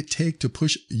what would it take to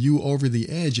push you over the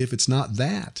edge if it's not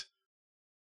that?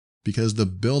 Because the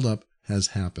buildup has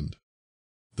happened.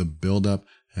 The buildup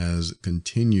has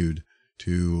continued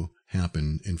to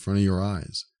happen in front of your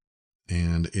eyes.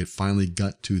 And it finally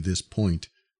got to this point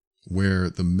where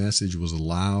the message was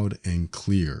loud and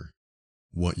clear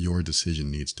what your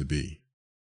decision needs to be.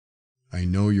 I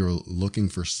know you're looking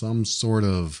for some sort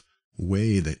of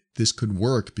way that this could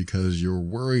work because you're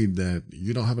worried that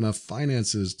you don't have enough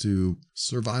finances to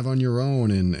survive on your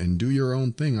own and do your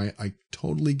own thing. I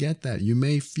totally get that. You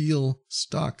may feel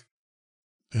stuck.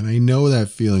 And I know that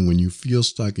feeling when you feel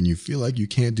stuck and you feel like you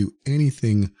can't do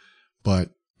anything but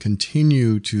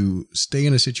continue to stay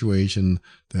in a situation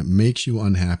that makes you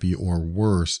unhappy or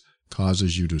worse,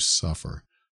 causes you to suffer.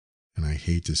 And I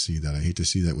hate to see that. I hate to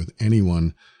see that with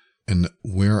anyone. And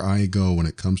where I go when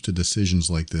it comes to decisions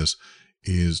like this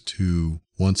is to,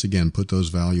 once again, put those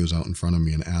values out in front of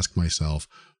me and ask myself,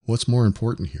 what's more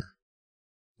important here?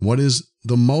 What is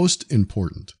the most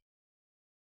important?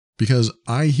 Because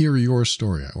I hear your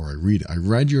story, or I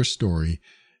read your story,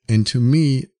 and to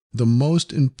me, the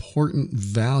most important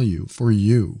value for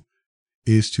you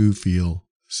is to feel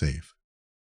safe.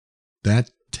 I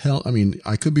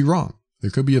could be wrong.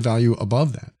 There could be a value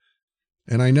above that.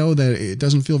 And I know that it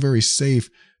doesn't feel very safe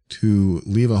to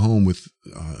leave a home with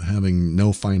having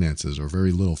no finances or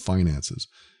very little finances.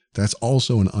 That's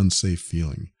also an unsafe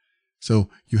feeling. So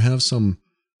you have some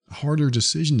harder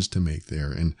decisions to make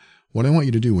there. And what I want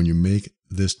you to do when you make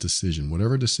this decision,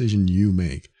 whatever decision you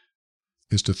make,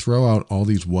 is to throw out all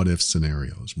these what-if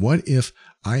scenarios. What if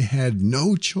I had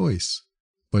no choice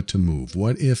but to move?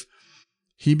 What if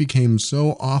he became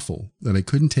so awful that I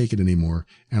couldn't take it anymore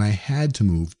and I had to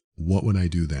move? What would I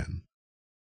do then?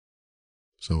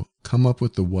 So come up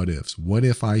with the what ifs. What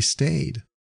if I stayed?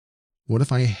 What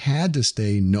if I had to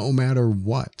stay no matter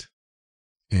what?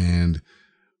 And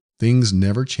things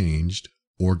never changed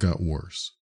or got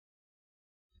worse.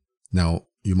 Now,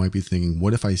 you might be thinking,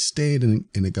 what if I stayed and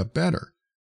it got better?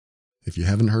 If you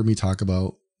haven't heard me talk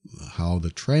about how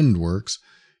the trend works,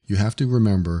 you have to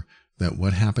remember that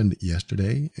what happened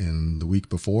yesterday and the week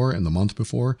before and the month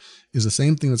before is the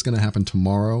same thing that's going to happen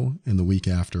tomorrow and the week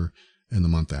after and the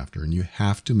month after. And you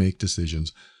have to make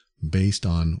decisions based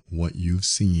on what you've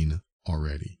seen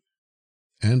already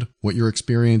and what you're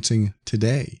experiencing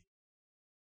today.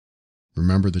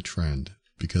 Remember the trend,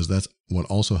 because that's what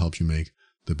also helps you make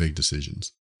the big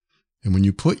decisions. And when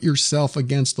you put yourself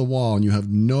against the wall and you have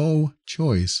no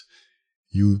choice,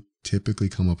 you typically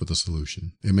come up with a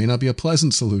solution. It may not be a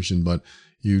pleasant solution, but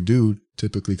you do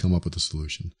typically come up with a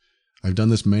solution. I've done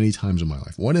this many times in my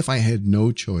life. What if I had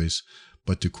no choice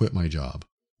but to quit my job?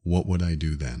 What would I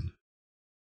do then?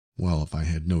 Well, if I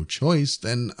had no choice,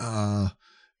 then, I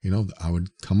would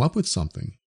come up with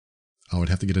something. I would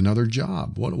have to get another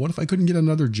job. What if I couldn't get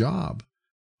another job?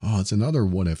 Oh, it's another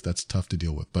what if that's tough to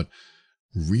deal with. But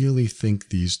really think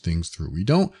these things through. We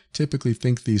don't typically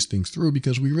think these things through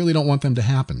because we really don't want them to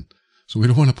happen. So we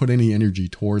don't want to put any energy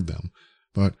toward them.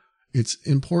 But it's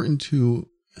important to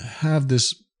have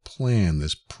this plan,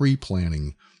 this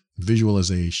pre-planning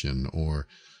visualization, or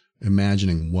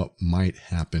imagining what might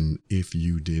happen if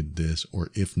you did this or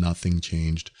if nothing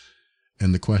changed.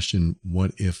 And the question,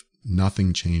 what if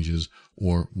nothing changes?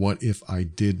 Or what if I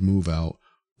did move out?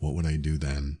 What would I do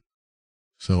then?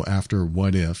 So after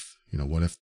what if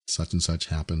such and such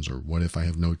happens, or what if I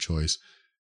have no choice,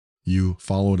 you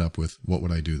follow it up with, what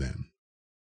would I do then?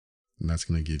 And that's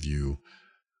going to give you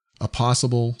a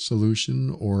possible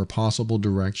solution or a possible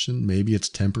direction. Maybe it's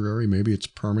temporary, maybe it's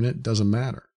permanent, doesn't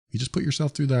matter. You just put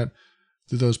yourself through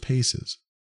those paces.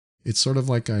 It's sort of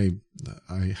like I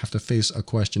have to face a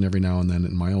question every now and then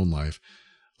in my own life.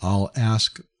 I'll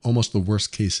ask almost the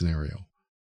worst case scenario.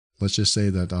 Let's just say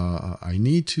that I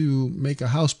need to make a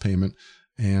house payment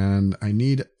and I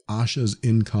need Asha's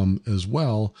income as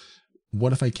well.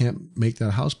 What if I can't make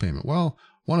that house payment? Well,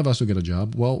 one of us will get a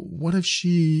job. Well, what if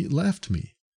she left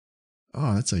me?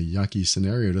 Oh, that's a yucky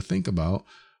scenario to think about.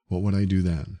 What would I do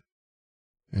then?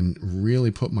 And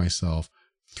really put myself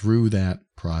through that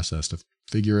process to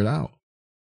figure it out.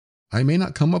 I may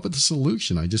not come up with a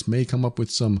solution. I just may come up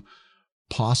with some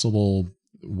possible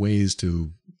ways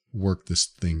to work this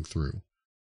thing through.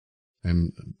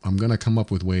 And I'm going to come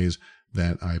up with ways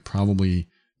that I probably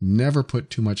never put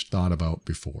too much thought about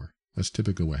before. That's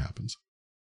typically what happens.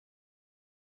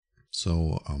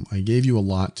 So I gave you a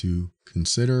lot to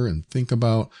consider and think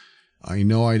about. I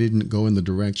know I didn't go in the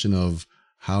direction of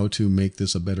how to make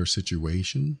this a better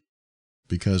situation,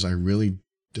 because I really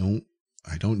don't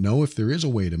know if there is a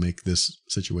way to make this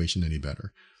situation any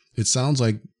better. It sounds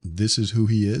like this is who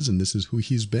he is and this is who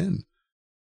he's been.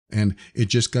 And it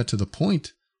just got to the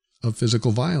point of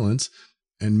physical violence.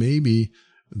 And maybe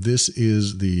this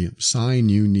is the sign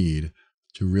you need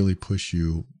to really push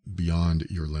you beyond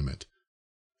your limit.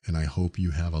 And I hope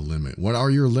you have a limit. What are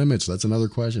your limits? That's another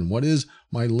question. What is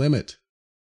my limit?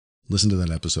 Listen to that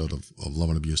episode of Love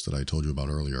and Abuse that I told you about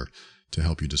earlier to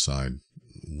help you decide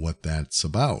what that's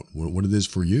about, what it is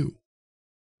for you.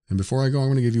 And before I go, I'm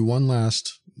going to give you one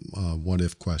last what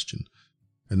if question.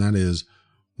 And that is,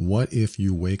 what if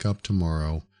you wake up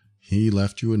tomorrow, he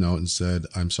left you a note and said,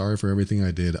 I'm sorry for everything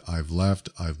I did. I've left.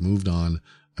 I've moved on.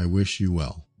 I wish you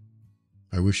well.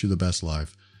 I wish you the best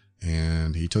life.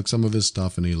 And he took some of his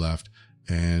stuff and he left,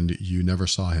 and you never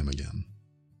saw him again.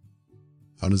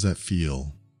 How does that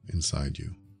feel inside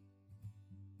you?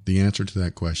 The answer to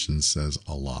that question says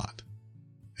a lot.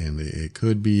 And it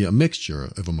could be a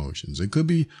mixture of emotions. It could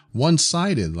be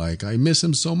one-sided, like, I miss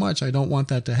him so much, I don't want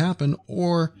that to happen.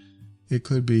 Or it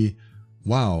could be,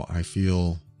 wow, I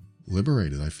feel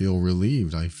liberated. I feel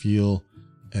relieved. I feel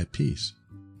at peace.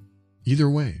 Either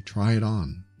way, try it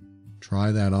on.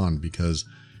 Try that on, because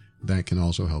that can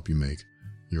also help you make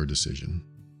your decision.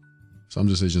 Some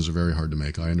decisions are very hard to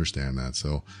make. I understand that.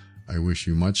 So I wish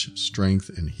you much strength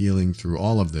and healing through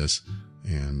all of this.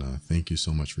 And thank you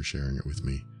so much for sharing it with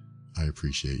me. I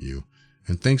appreciate you.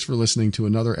 And thanks for listening to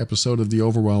another episode of The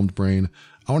Overwhelmed Brain.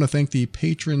 I want to thank the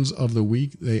patrons of the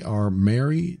week. They are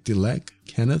Mary, Dilek,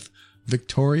 Kenneth,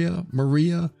 Victoria,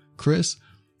 Maria, Chris.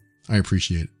 I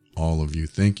appreciate all of you.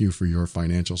 Thank you for your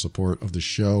financial support of the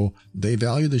show. They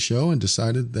value the show and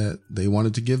decided that they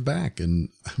wanted to give back. And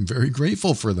I'm very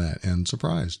grateful for that and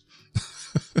surprised.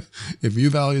 If you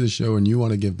value the show and you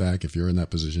want to give back, if you're in that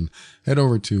position, head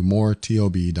over to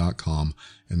moretob.com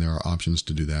and there are options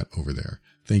to do that over there.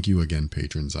 Thank you again,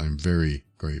 patrons. I'm very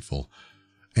grateful.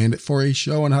 And for a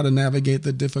show on how to navigate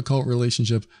the difficult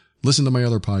relationship, listen to my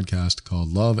other podcast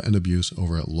called Love and Abuse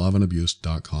over at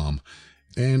loveandabuse.com.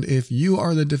 And if you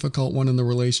are the difficult one in the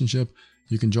relationship,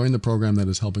 you can join the program that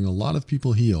is helping a lot of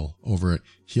people heal over at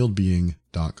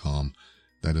healedbeing.com.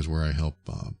 That is where I help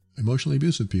emotionally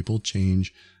abusive people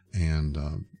change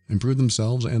and improve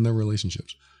themselves and their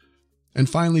relationships. And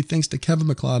finally, thanks to Kevin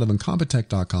McLeod of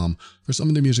Incompetech.com for some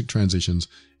of the music transitions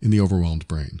in The Overwhelmed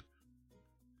Brain.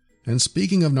 And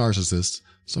speaking of narcissists,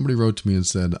 somebody wrote to me and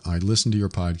said, I listened to your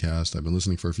podcast. I've been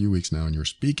listening for a few weeks now, and you're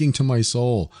speaking to my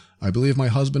soul. I believe my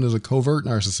husband is a covert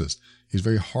narcissist. He's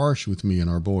very harsh with me and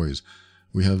our boys.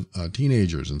 We have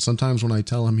teenagers, and sometimes when I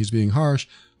tell him he's being harsh,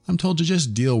 I'm told to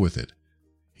just deal with it.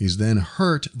 He's then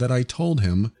hurt that I told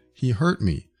him he hurt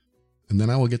me. And then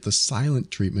I will get the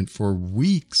silent treatment for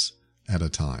weeks at a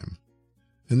time.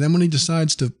 And then when he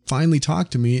decides to finally talk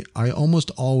to me, I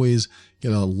almost always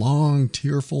get a long,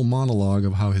 tearful monologue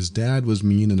of how his dad was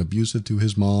mean and abusive to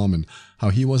his mom and how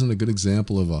he wasn't a good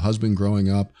example of a husband growing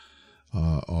up,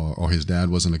 or his dad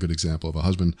wasn't a good example of a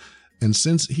husband. And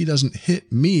since he doesn't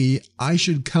hit me, I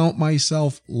should count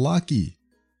myself lucky.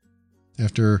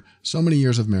 After so many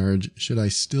years of marriage, should I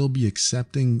still be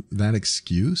accepting that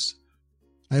excuse?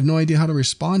 I have no idea how to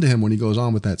respond to him when he goes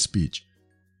on with that speech.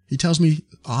 He tells me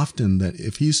often that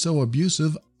if he's so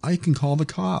abusive, I can call the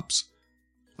cops.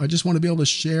 I just want to be able to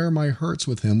share my hurts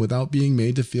with him without being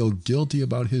made to feel guilty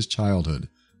about his childhood.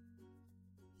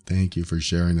 Thank you for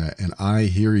sharing that. And I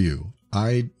hear you.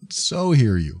 I so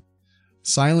hear you.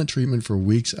 Silent treatment for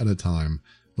weeks at a time.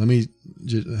 Let me,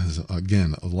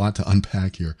 again, a lot to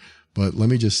unpack here, but let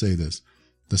me just say this.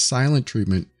 The silent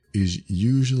treatment is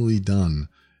usually done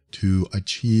to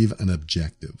achieve an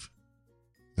objective.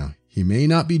 Now, he may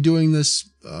not be doing this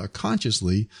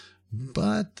consciously,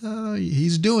 but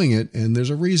he's doing it, and there's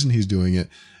a reason he's doing it.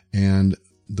 And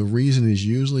the reason is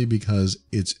usually because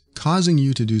it's causing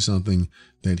you to do something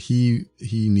that he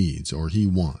needs or he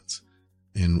wants.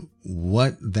 And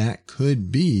what that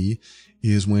could be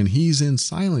is when he's in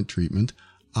silent treatment,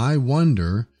 I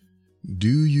wonder,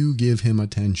 do you give him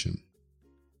attention?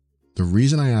 The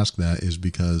reason I ask that is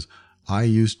because I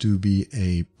used to be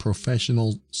a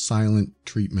professional silent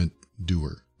treatment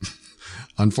doer.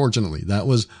 Unfortunately, that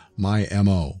was my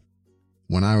MO.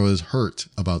 When I was hurt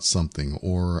about something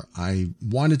or I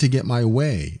wanted to get my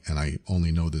way, and I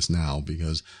only know this now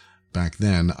because back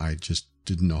then I just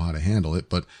didn't know how to handle it,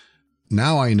 but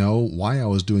now I know why I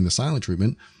was doing the silent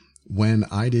treatment when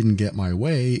I didn't get my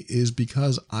way is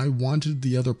because I wanted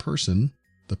the other person,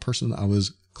 the person I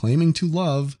was claiming to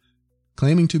love,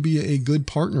 claiming to be a good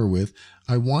partner with,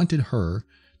 I wanted her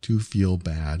to feel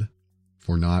bad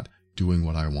for not doing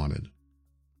what I wanted.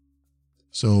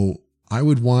 So I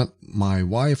would want my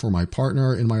wife or my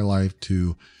partner in my life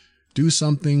to do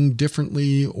something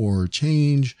differently or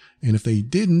change. And if they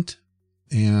didn't,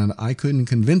 and I couldn't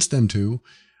convince them to,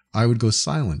 I would go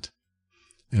silent.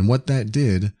 And what that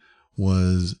did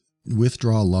was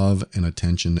withdraw love and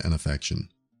attention and affection.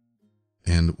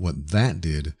 And what that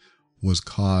did was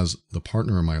cause the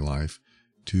partner in my life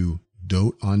to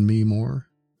dote on me more,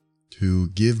 to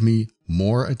give me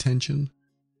more attention,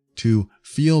 to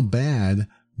feel bad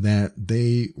that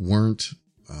they weren't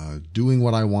doing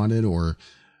what I wanted or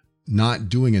not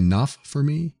doing enough for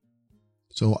me.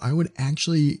 So I would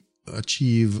actually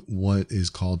achieve what is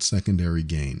called secondary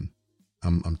gain.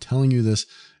 I'm telling you this.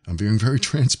 I'm being very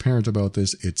transparent about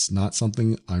this. It's not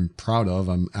something I'm proud of.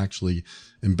 I'm actually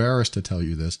embarrassed to tell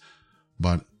you this,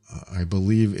 but I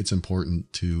believe it's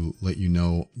important to let you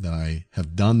know that I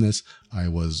have done this. I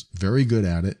was very good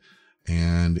at it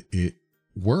and it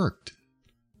worked,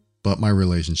 but my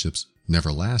relationships never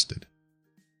lasted.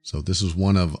 So this is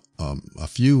one of a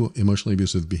few emotionally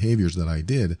abusive behaviors that I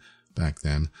did back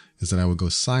then, is that I would go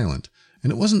silent. And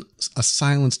it wasn't a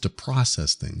silence to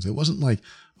process things. It wasn't like,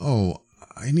 oh,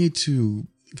 I need to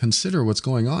consider what's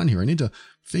going on here. I need to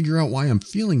figure out why I'm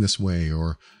feeling this way,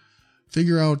 or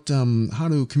figure out how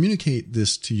to communicate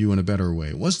this to you in a better way.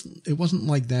 It wasn't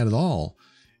like that at all.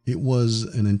 It was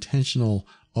an intentional,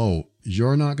 oh,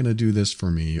 you're not going to do this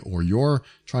for me, or you're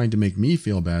trying to make me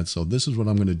feel bad, so this is what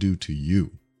I'm going to do to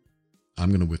you. I'm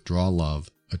going to withdraw love,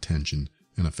 attention,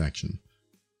 and affection.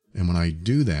 And when I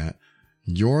do that,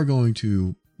 you're going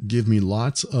to give me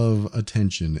lots of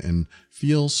attention and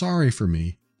feel sorry for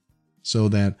me so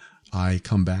that I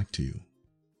come back to you.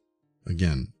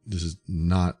 Again, this is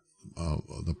not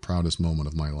the proudest moment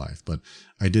of my life, but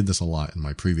I did this a lot in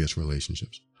my previous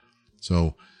relationships.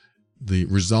 So the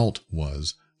result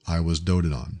was I was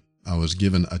doted on. I was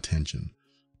given attention.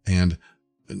 And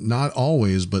not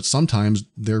always, but sometimes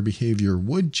their behavior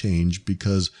would change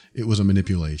because it was a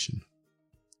manipulation.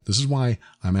 This is why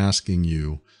I'm asking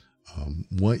you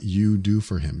what you do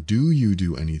for him. Do you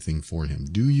do anything for him?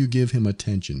 Do you give him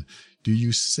attention? Do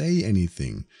you say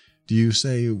anything? Do you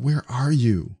say, where are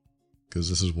you? Because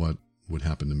this is what would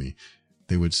happen to me.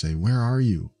 They would say, where are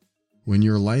you? When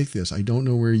you're like this, I don't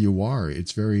know where you are.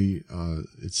 It's very,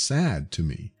 it's sad to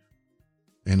me.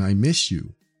 And I miss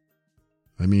you.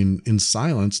 I mean, in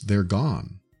silence, they're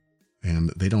gone. And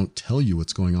they don't tell you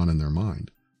what's going on in their mind.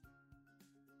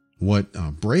 What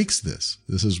breaks this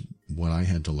is what I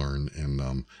had to learn.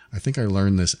 And I think I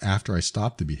learned this after I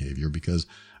stopped the behavior, because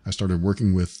I started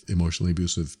working with emotionally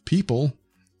abusive people.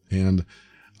 And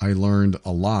I learned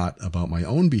a lot about my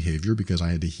own behavior because I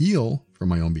had to heal from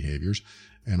my own behaviors.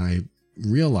 And I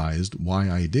realized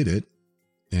why I did it.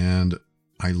 And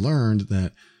I learned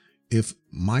that if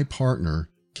my partner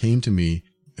came to me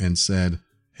and said,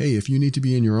 hey, if you need to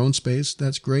be in your own space,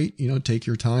 that's great. You know, take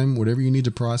your time, whatever you need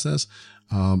to process.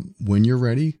 When you're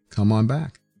ready, come on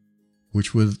back,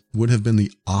 which would have been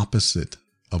the opposite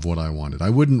of what I wanted. I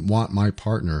wouldn't want my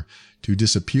partner to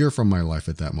disappear from my life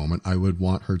at that moment. I would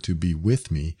want her to be with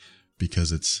me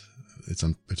because it's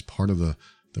part of the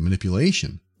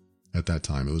manipulation at that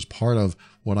time. It was part of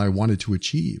what I wanted to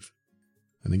achieve.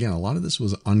 And again, a lot of this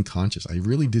was unconscious. I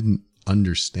really didn't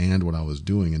understand what I was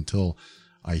doing until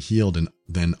I healed and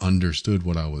then understood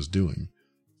what I was doing.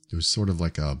 It was sort of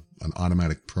like an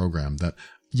automatic program that,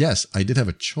 yes, I did have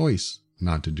a choice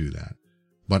not to do that,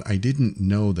 but I didn't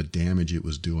know the damage it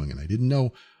was doing. And I didn't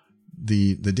know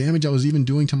the damage I was even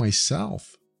doing to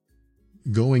myself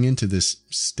going into this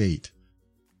state.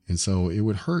 And so it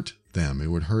would hurt them. It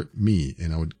would hurt me.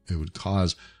 And it would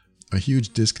cause a huge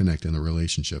disconnect in the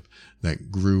relationship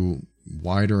that grew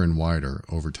wider and wider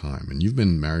over time. And you've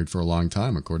been married for a long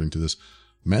time, according to this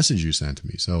message you sent to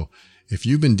me. So if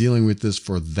you've been dealing with this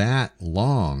for that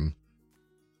long,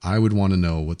 I would want to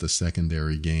know what the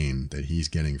secondary gain that he's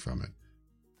getting from it.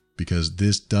 Because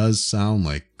this does sound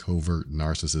like covert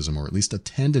narcissism, or at least a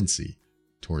tendency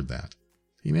toward that.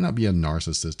 He may not be a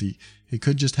narcissist. He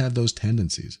could just have those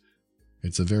tendencies.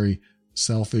 It's a very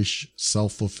selfish,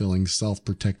 self-fulfilling,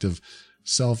 self-protective,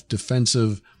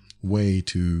 self-defensive way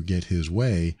to get his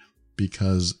way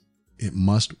because it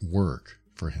must work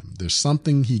for him. There's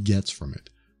something he gets from it.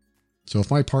 So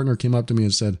if my partner came up to me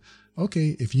and said,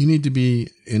 okay, if you need to be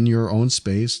in your own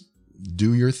space,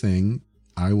 do your thing,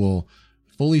 I will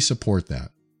fully support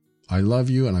that. I love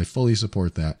you and I fully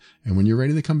support that. And when you're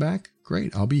ready to come back,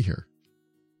 great, I'll be here.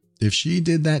 If she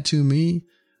did that to me,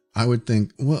 I would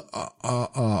think, well,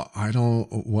 I don't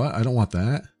want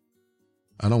that.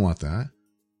 I don't want that.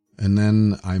 And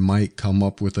then I might come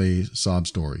up with a sob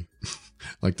story.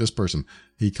 Like this person,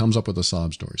 he comes up with a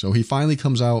sob story. So he finally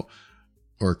comes up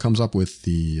with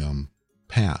the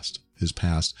his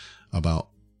past about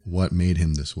what made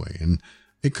him this way. And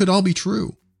it could all be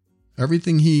true.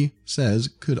 Everything he says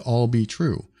could all be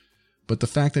true. But the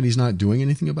fact that he's not doing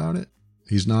anything about it,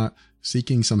 he's not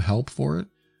seeking some help for it,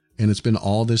 and it's been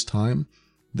all this time,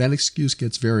 that excuse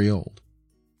gets very old.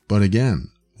 But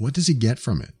again, what does he get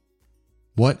from it?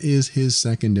 What is his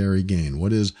secondary gain?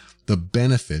 What is the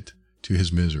benefit to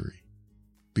his misery?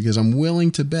 Because I'm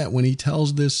willing to bet when he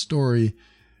tells this story,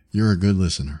 you're a good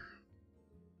listener.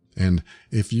 And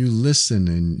if you listen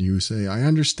and you say, I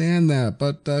understand that,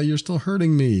 but you're still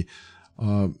hurting me,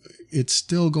 it's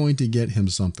still going to get him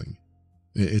something.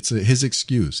 It's his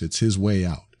excuse. It's his way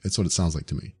out. It's what it sounds like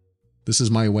to me. This is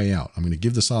my way out. I'm going to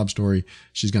give the sob story.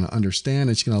 She's going to understand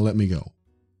and she's going to let me go.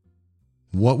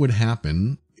 What would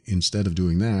happen instead of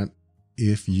doing that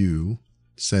if you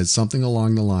said something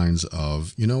along the lines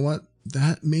of, you know what,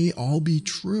 that may all be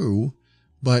true,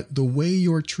 but the way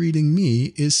you're treating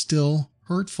me is still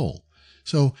hurtful.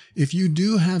 So if you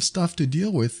do have stuff to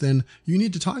deal with, then you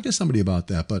need to talk to somebody about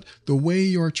that. But the way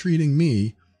you're treating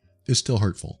me is still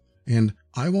hurtful, and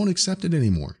I won't accept it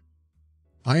anymore.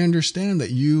 I understand that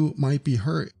you might be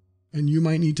hurt and you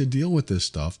might need to deal with this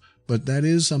stuff, but that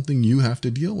is something you have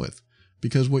to deal with,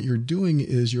 because what you're doing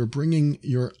is you're bringing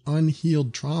your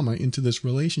unhealed trauma into this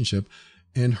relationship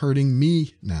and hurting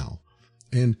me now.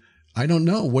 And I don't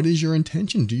know. What is your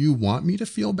intention? Do you want me to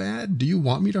feel bad? Do you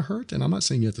want me to hurt? And I'm not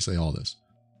saying you have to say all this.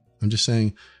 I'm just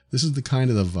saying this is the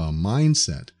kind of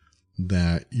mindset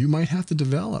that you might have to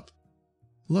develop.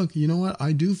 Look, you know what?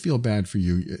 I do feel bad for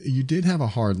you. You did have a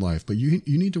hard life, but you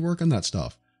need to work on that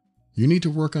stuff. You need to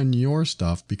work on your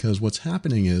stuff, because what's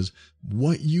happening is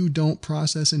what you don't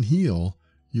process and heal,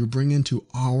 you bring into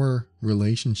our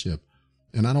relationship.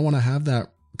 And I don't want to have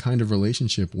that kind of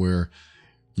relationship where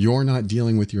you're not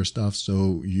dealing with your stuff,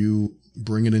 so you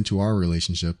bring it into our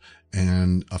relationship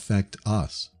and affect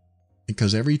us.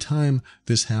 Because every time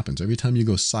this happens, every time you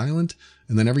go silent,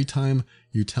 and then every time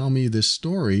you tell me this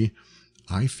story,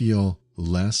 I feel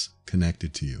less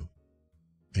connected to you.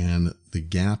 And the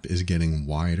gap is getting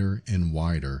wider and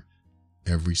wider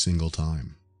every single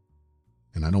time.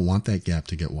 And I don't want that gap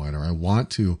to get wider. I want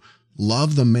to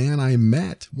love the man I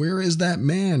met. Where is that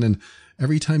man? And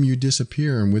every time you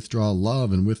disappear and withdraw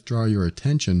love and withdraw your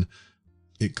attention,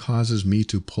 it causes me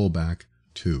to pull back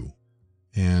too.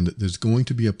 And there's going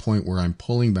to be a point where I'm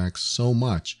pulling back so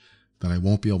much that I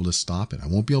won't be able to stop it. I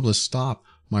won't be able to stop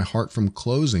my heart from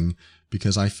closing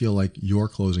because I feel like you're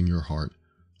closing your heart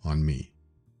on me.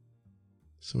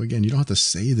 So again, you don't have to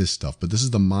say this stuff, but this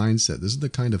is the mindset. This is the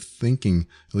kind of thinking,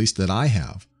 at least that I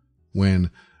have,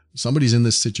 when somebody's in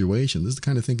this situation. This is the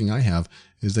kind of thinking I have,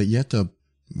 is that you have to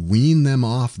wean them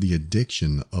off the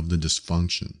addiction of the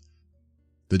dysfunction.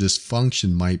 The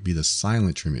dysfunction might be the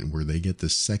silent treatment where they get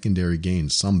this secondary gain,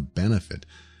 some benefit.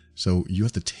 So you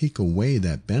have to take away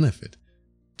that benefit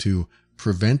to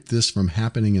prevent this from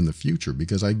happening in the future.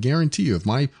 Because I guarantee you, if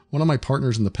one of my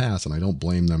partners in the past, and I don't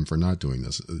blame them for not doing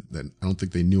this, I don't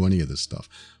think they knew any of this stuff,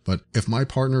 but if my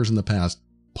partners in the past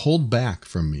pulled back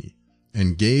from me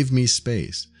and gave me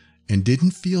space and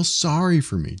didn't feel sorry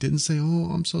for me, didn't say, oh,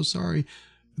 I'm so sorry.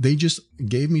 They just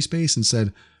gave me space and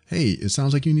said, hey, it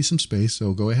sounds like you need some space,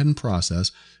 so go ahead and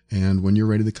process. And when you're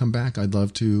ready to come back, I'd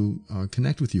love to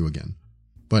connect with you again.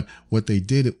 But what they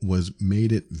did was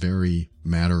made it very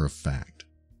matter of fact.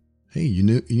 Hey, you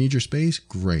need your space?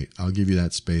 Great. I'll give you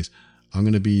that space. I'm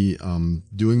going to be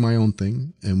doing my own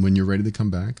thing. And when you're ready to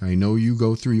come back, I know you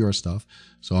go through your stuff.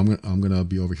 So I'm going to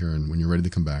be over here. And when you're ready to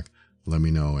come back, let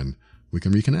me know and we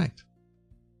can reconnect.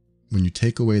 When you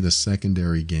take away the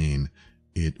secondary gain,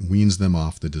 it weans them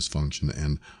off the dysfunction.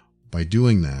 And by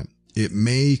doing that, it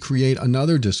may create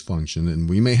another dysfunction. And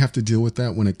we may have to deal with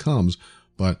that when it comes.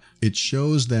 But it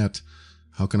shows that,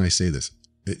 how can I say this?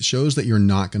 It shows that you're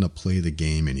not going to play the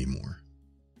game anymore.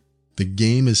 The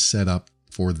game is set up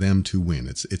for them to win.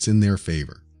 It's in their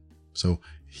favor. So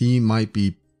he might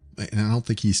be and I don't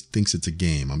think he thinks it's a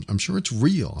game. I'm sure it's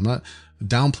real. I'm not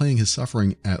downplaying his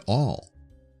suffering at all,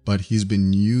 but he's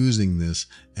been using this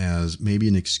as maybe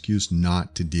an excuse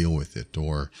not to deal with it,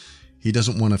 or he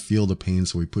doesn't want to feel the pain,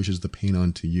 so he pushes the pain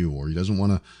onto you, or he doesn't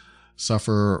want to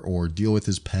suffer or deal with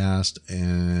his past,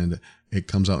 and it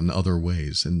comes out in other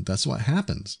ways. And that's what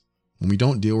happens. When we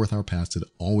don't deal with our past, it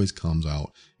always comes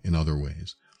out in other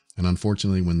ways. And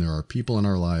unfortunately, when there are people in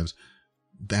our lives,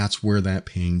 that's where that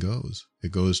pain goes.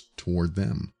 It goes toward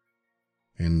them.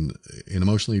 And in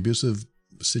emotionally abusive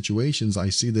situations, I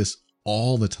see this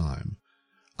all the time.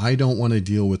 I don't want to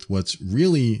deal with what's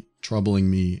really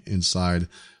troubling me inside,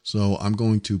 so I'm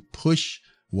going to push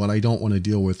what I don't want to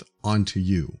deal with onto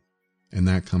you. And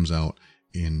that comes out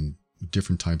in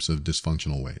different types of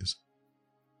dysfunctional ways.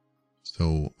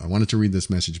 So I wanted to read this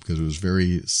message because it was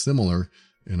very similar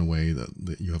in a way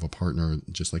that you have a partner,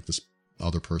 just like this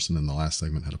other person in the last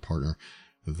segment had a partner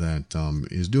that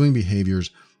is doing behaviors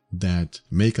that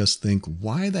make us think,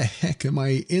 why the heck am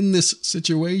I in this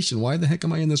situation? Why the heck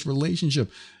am I in this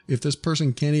relationship? If this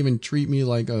person can't even treat me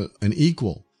like an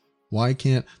equal, why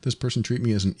can't this person treat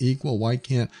me as an equal? Why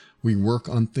can't we work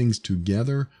on things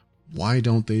together? Why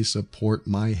don't they support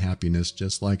my happiness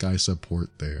just like I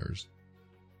support theirs?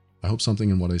 I hope something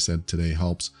in what I said today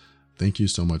helps. Thank you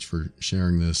so much for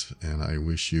sharing this, and I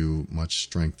wish you much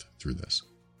strength through this.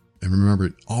 And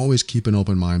remember, always keep an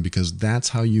open mind, because that's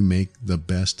how you make the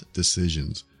best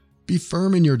decisions. Be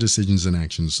firm in your decisions and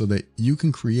actions so that you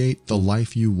can create the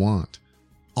life you want.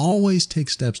 Always take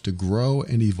steps to grow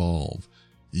and evolve.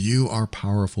 You are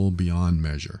powerful beyond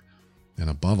measure. And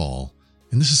above all,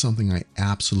 and this is something I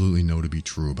absolutely know to be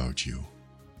true about you,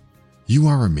 you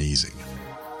are amazing.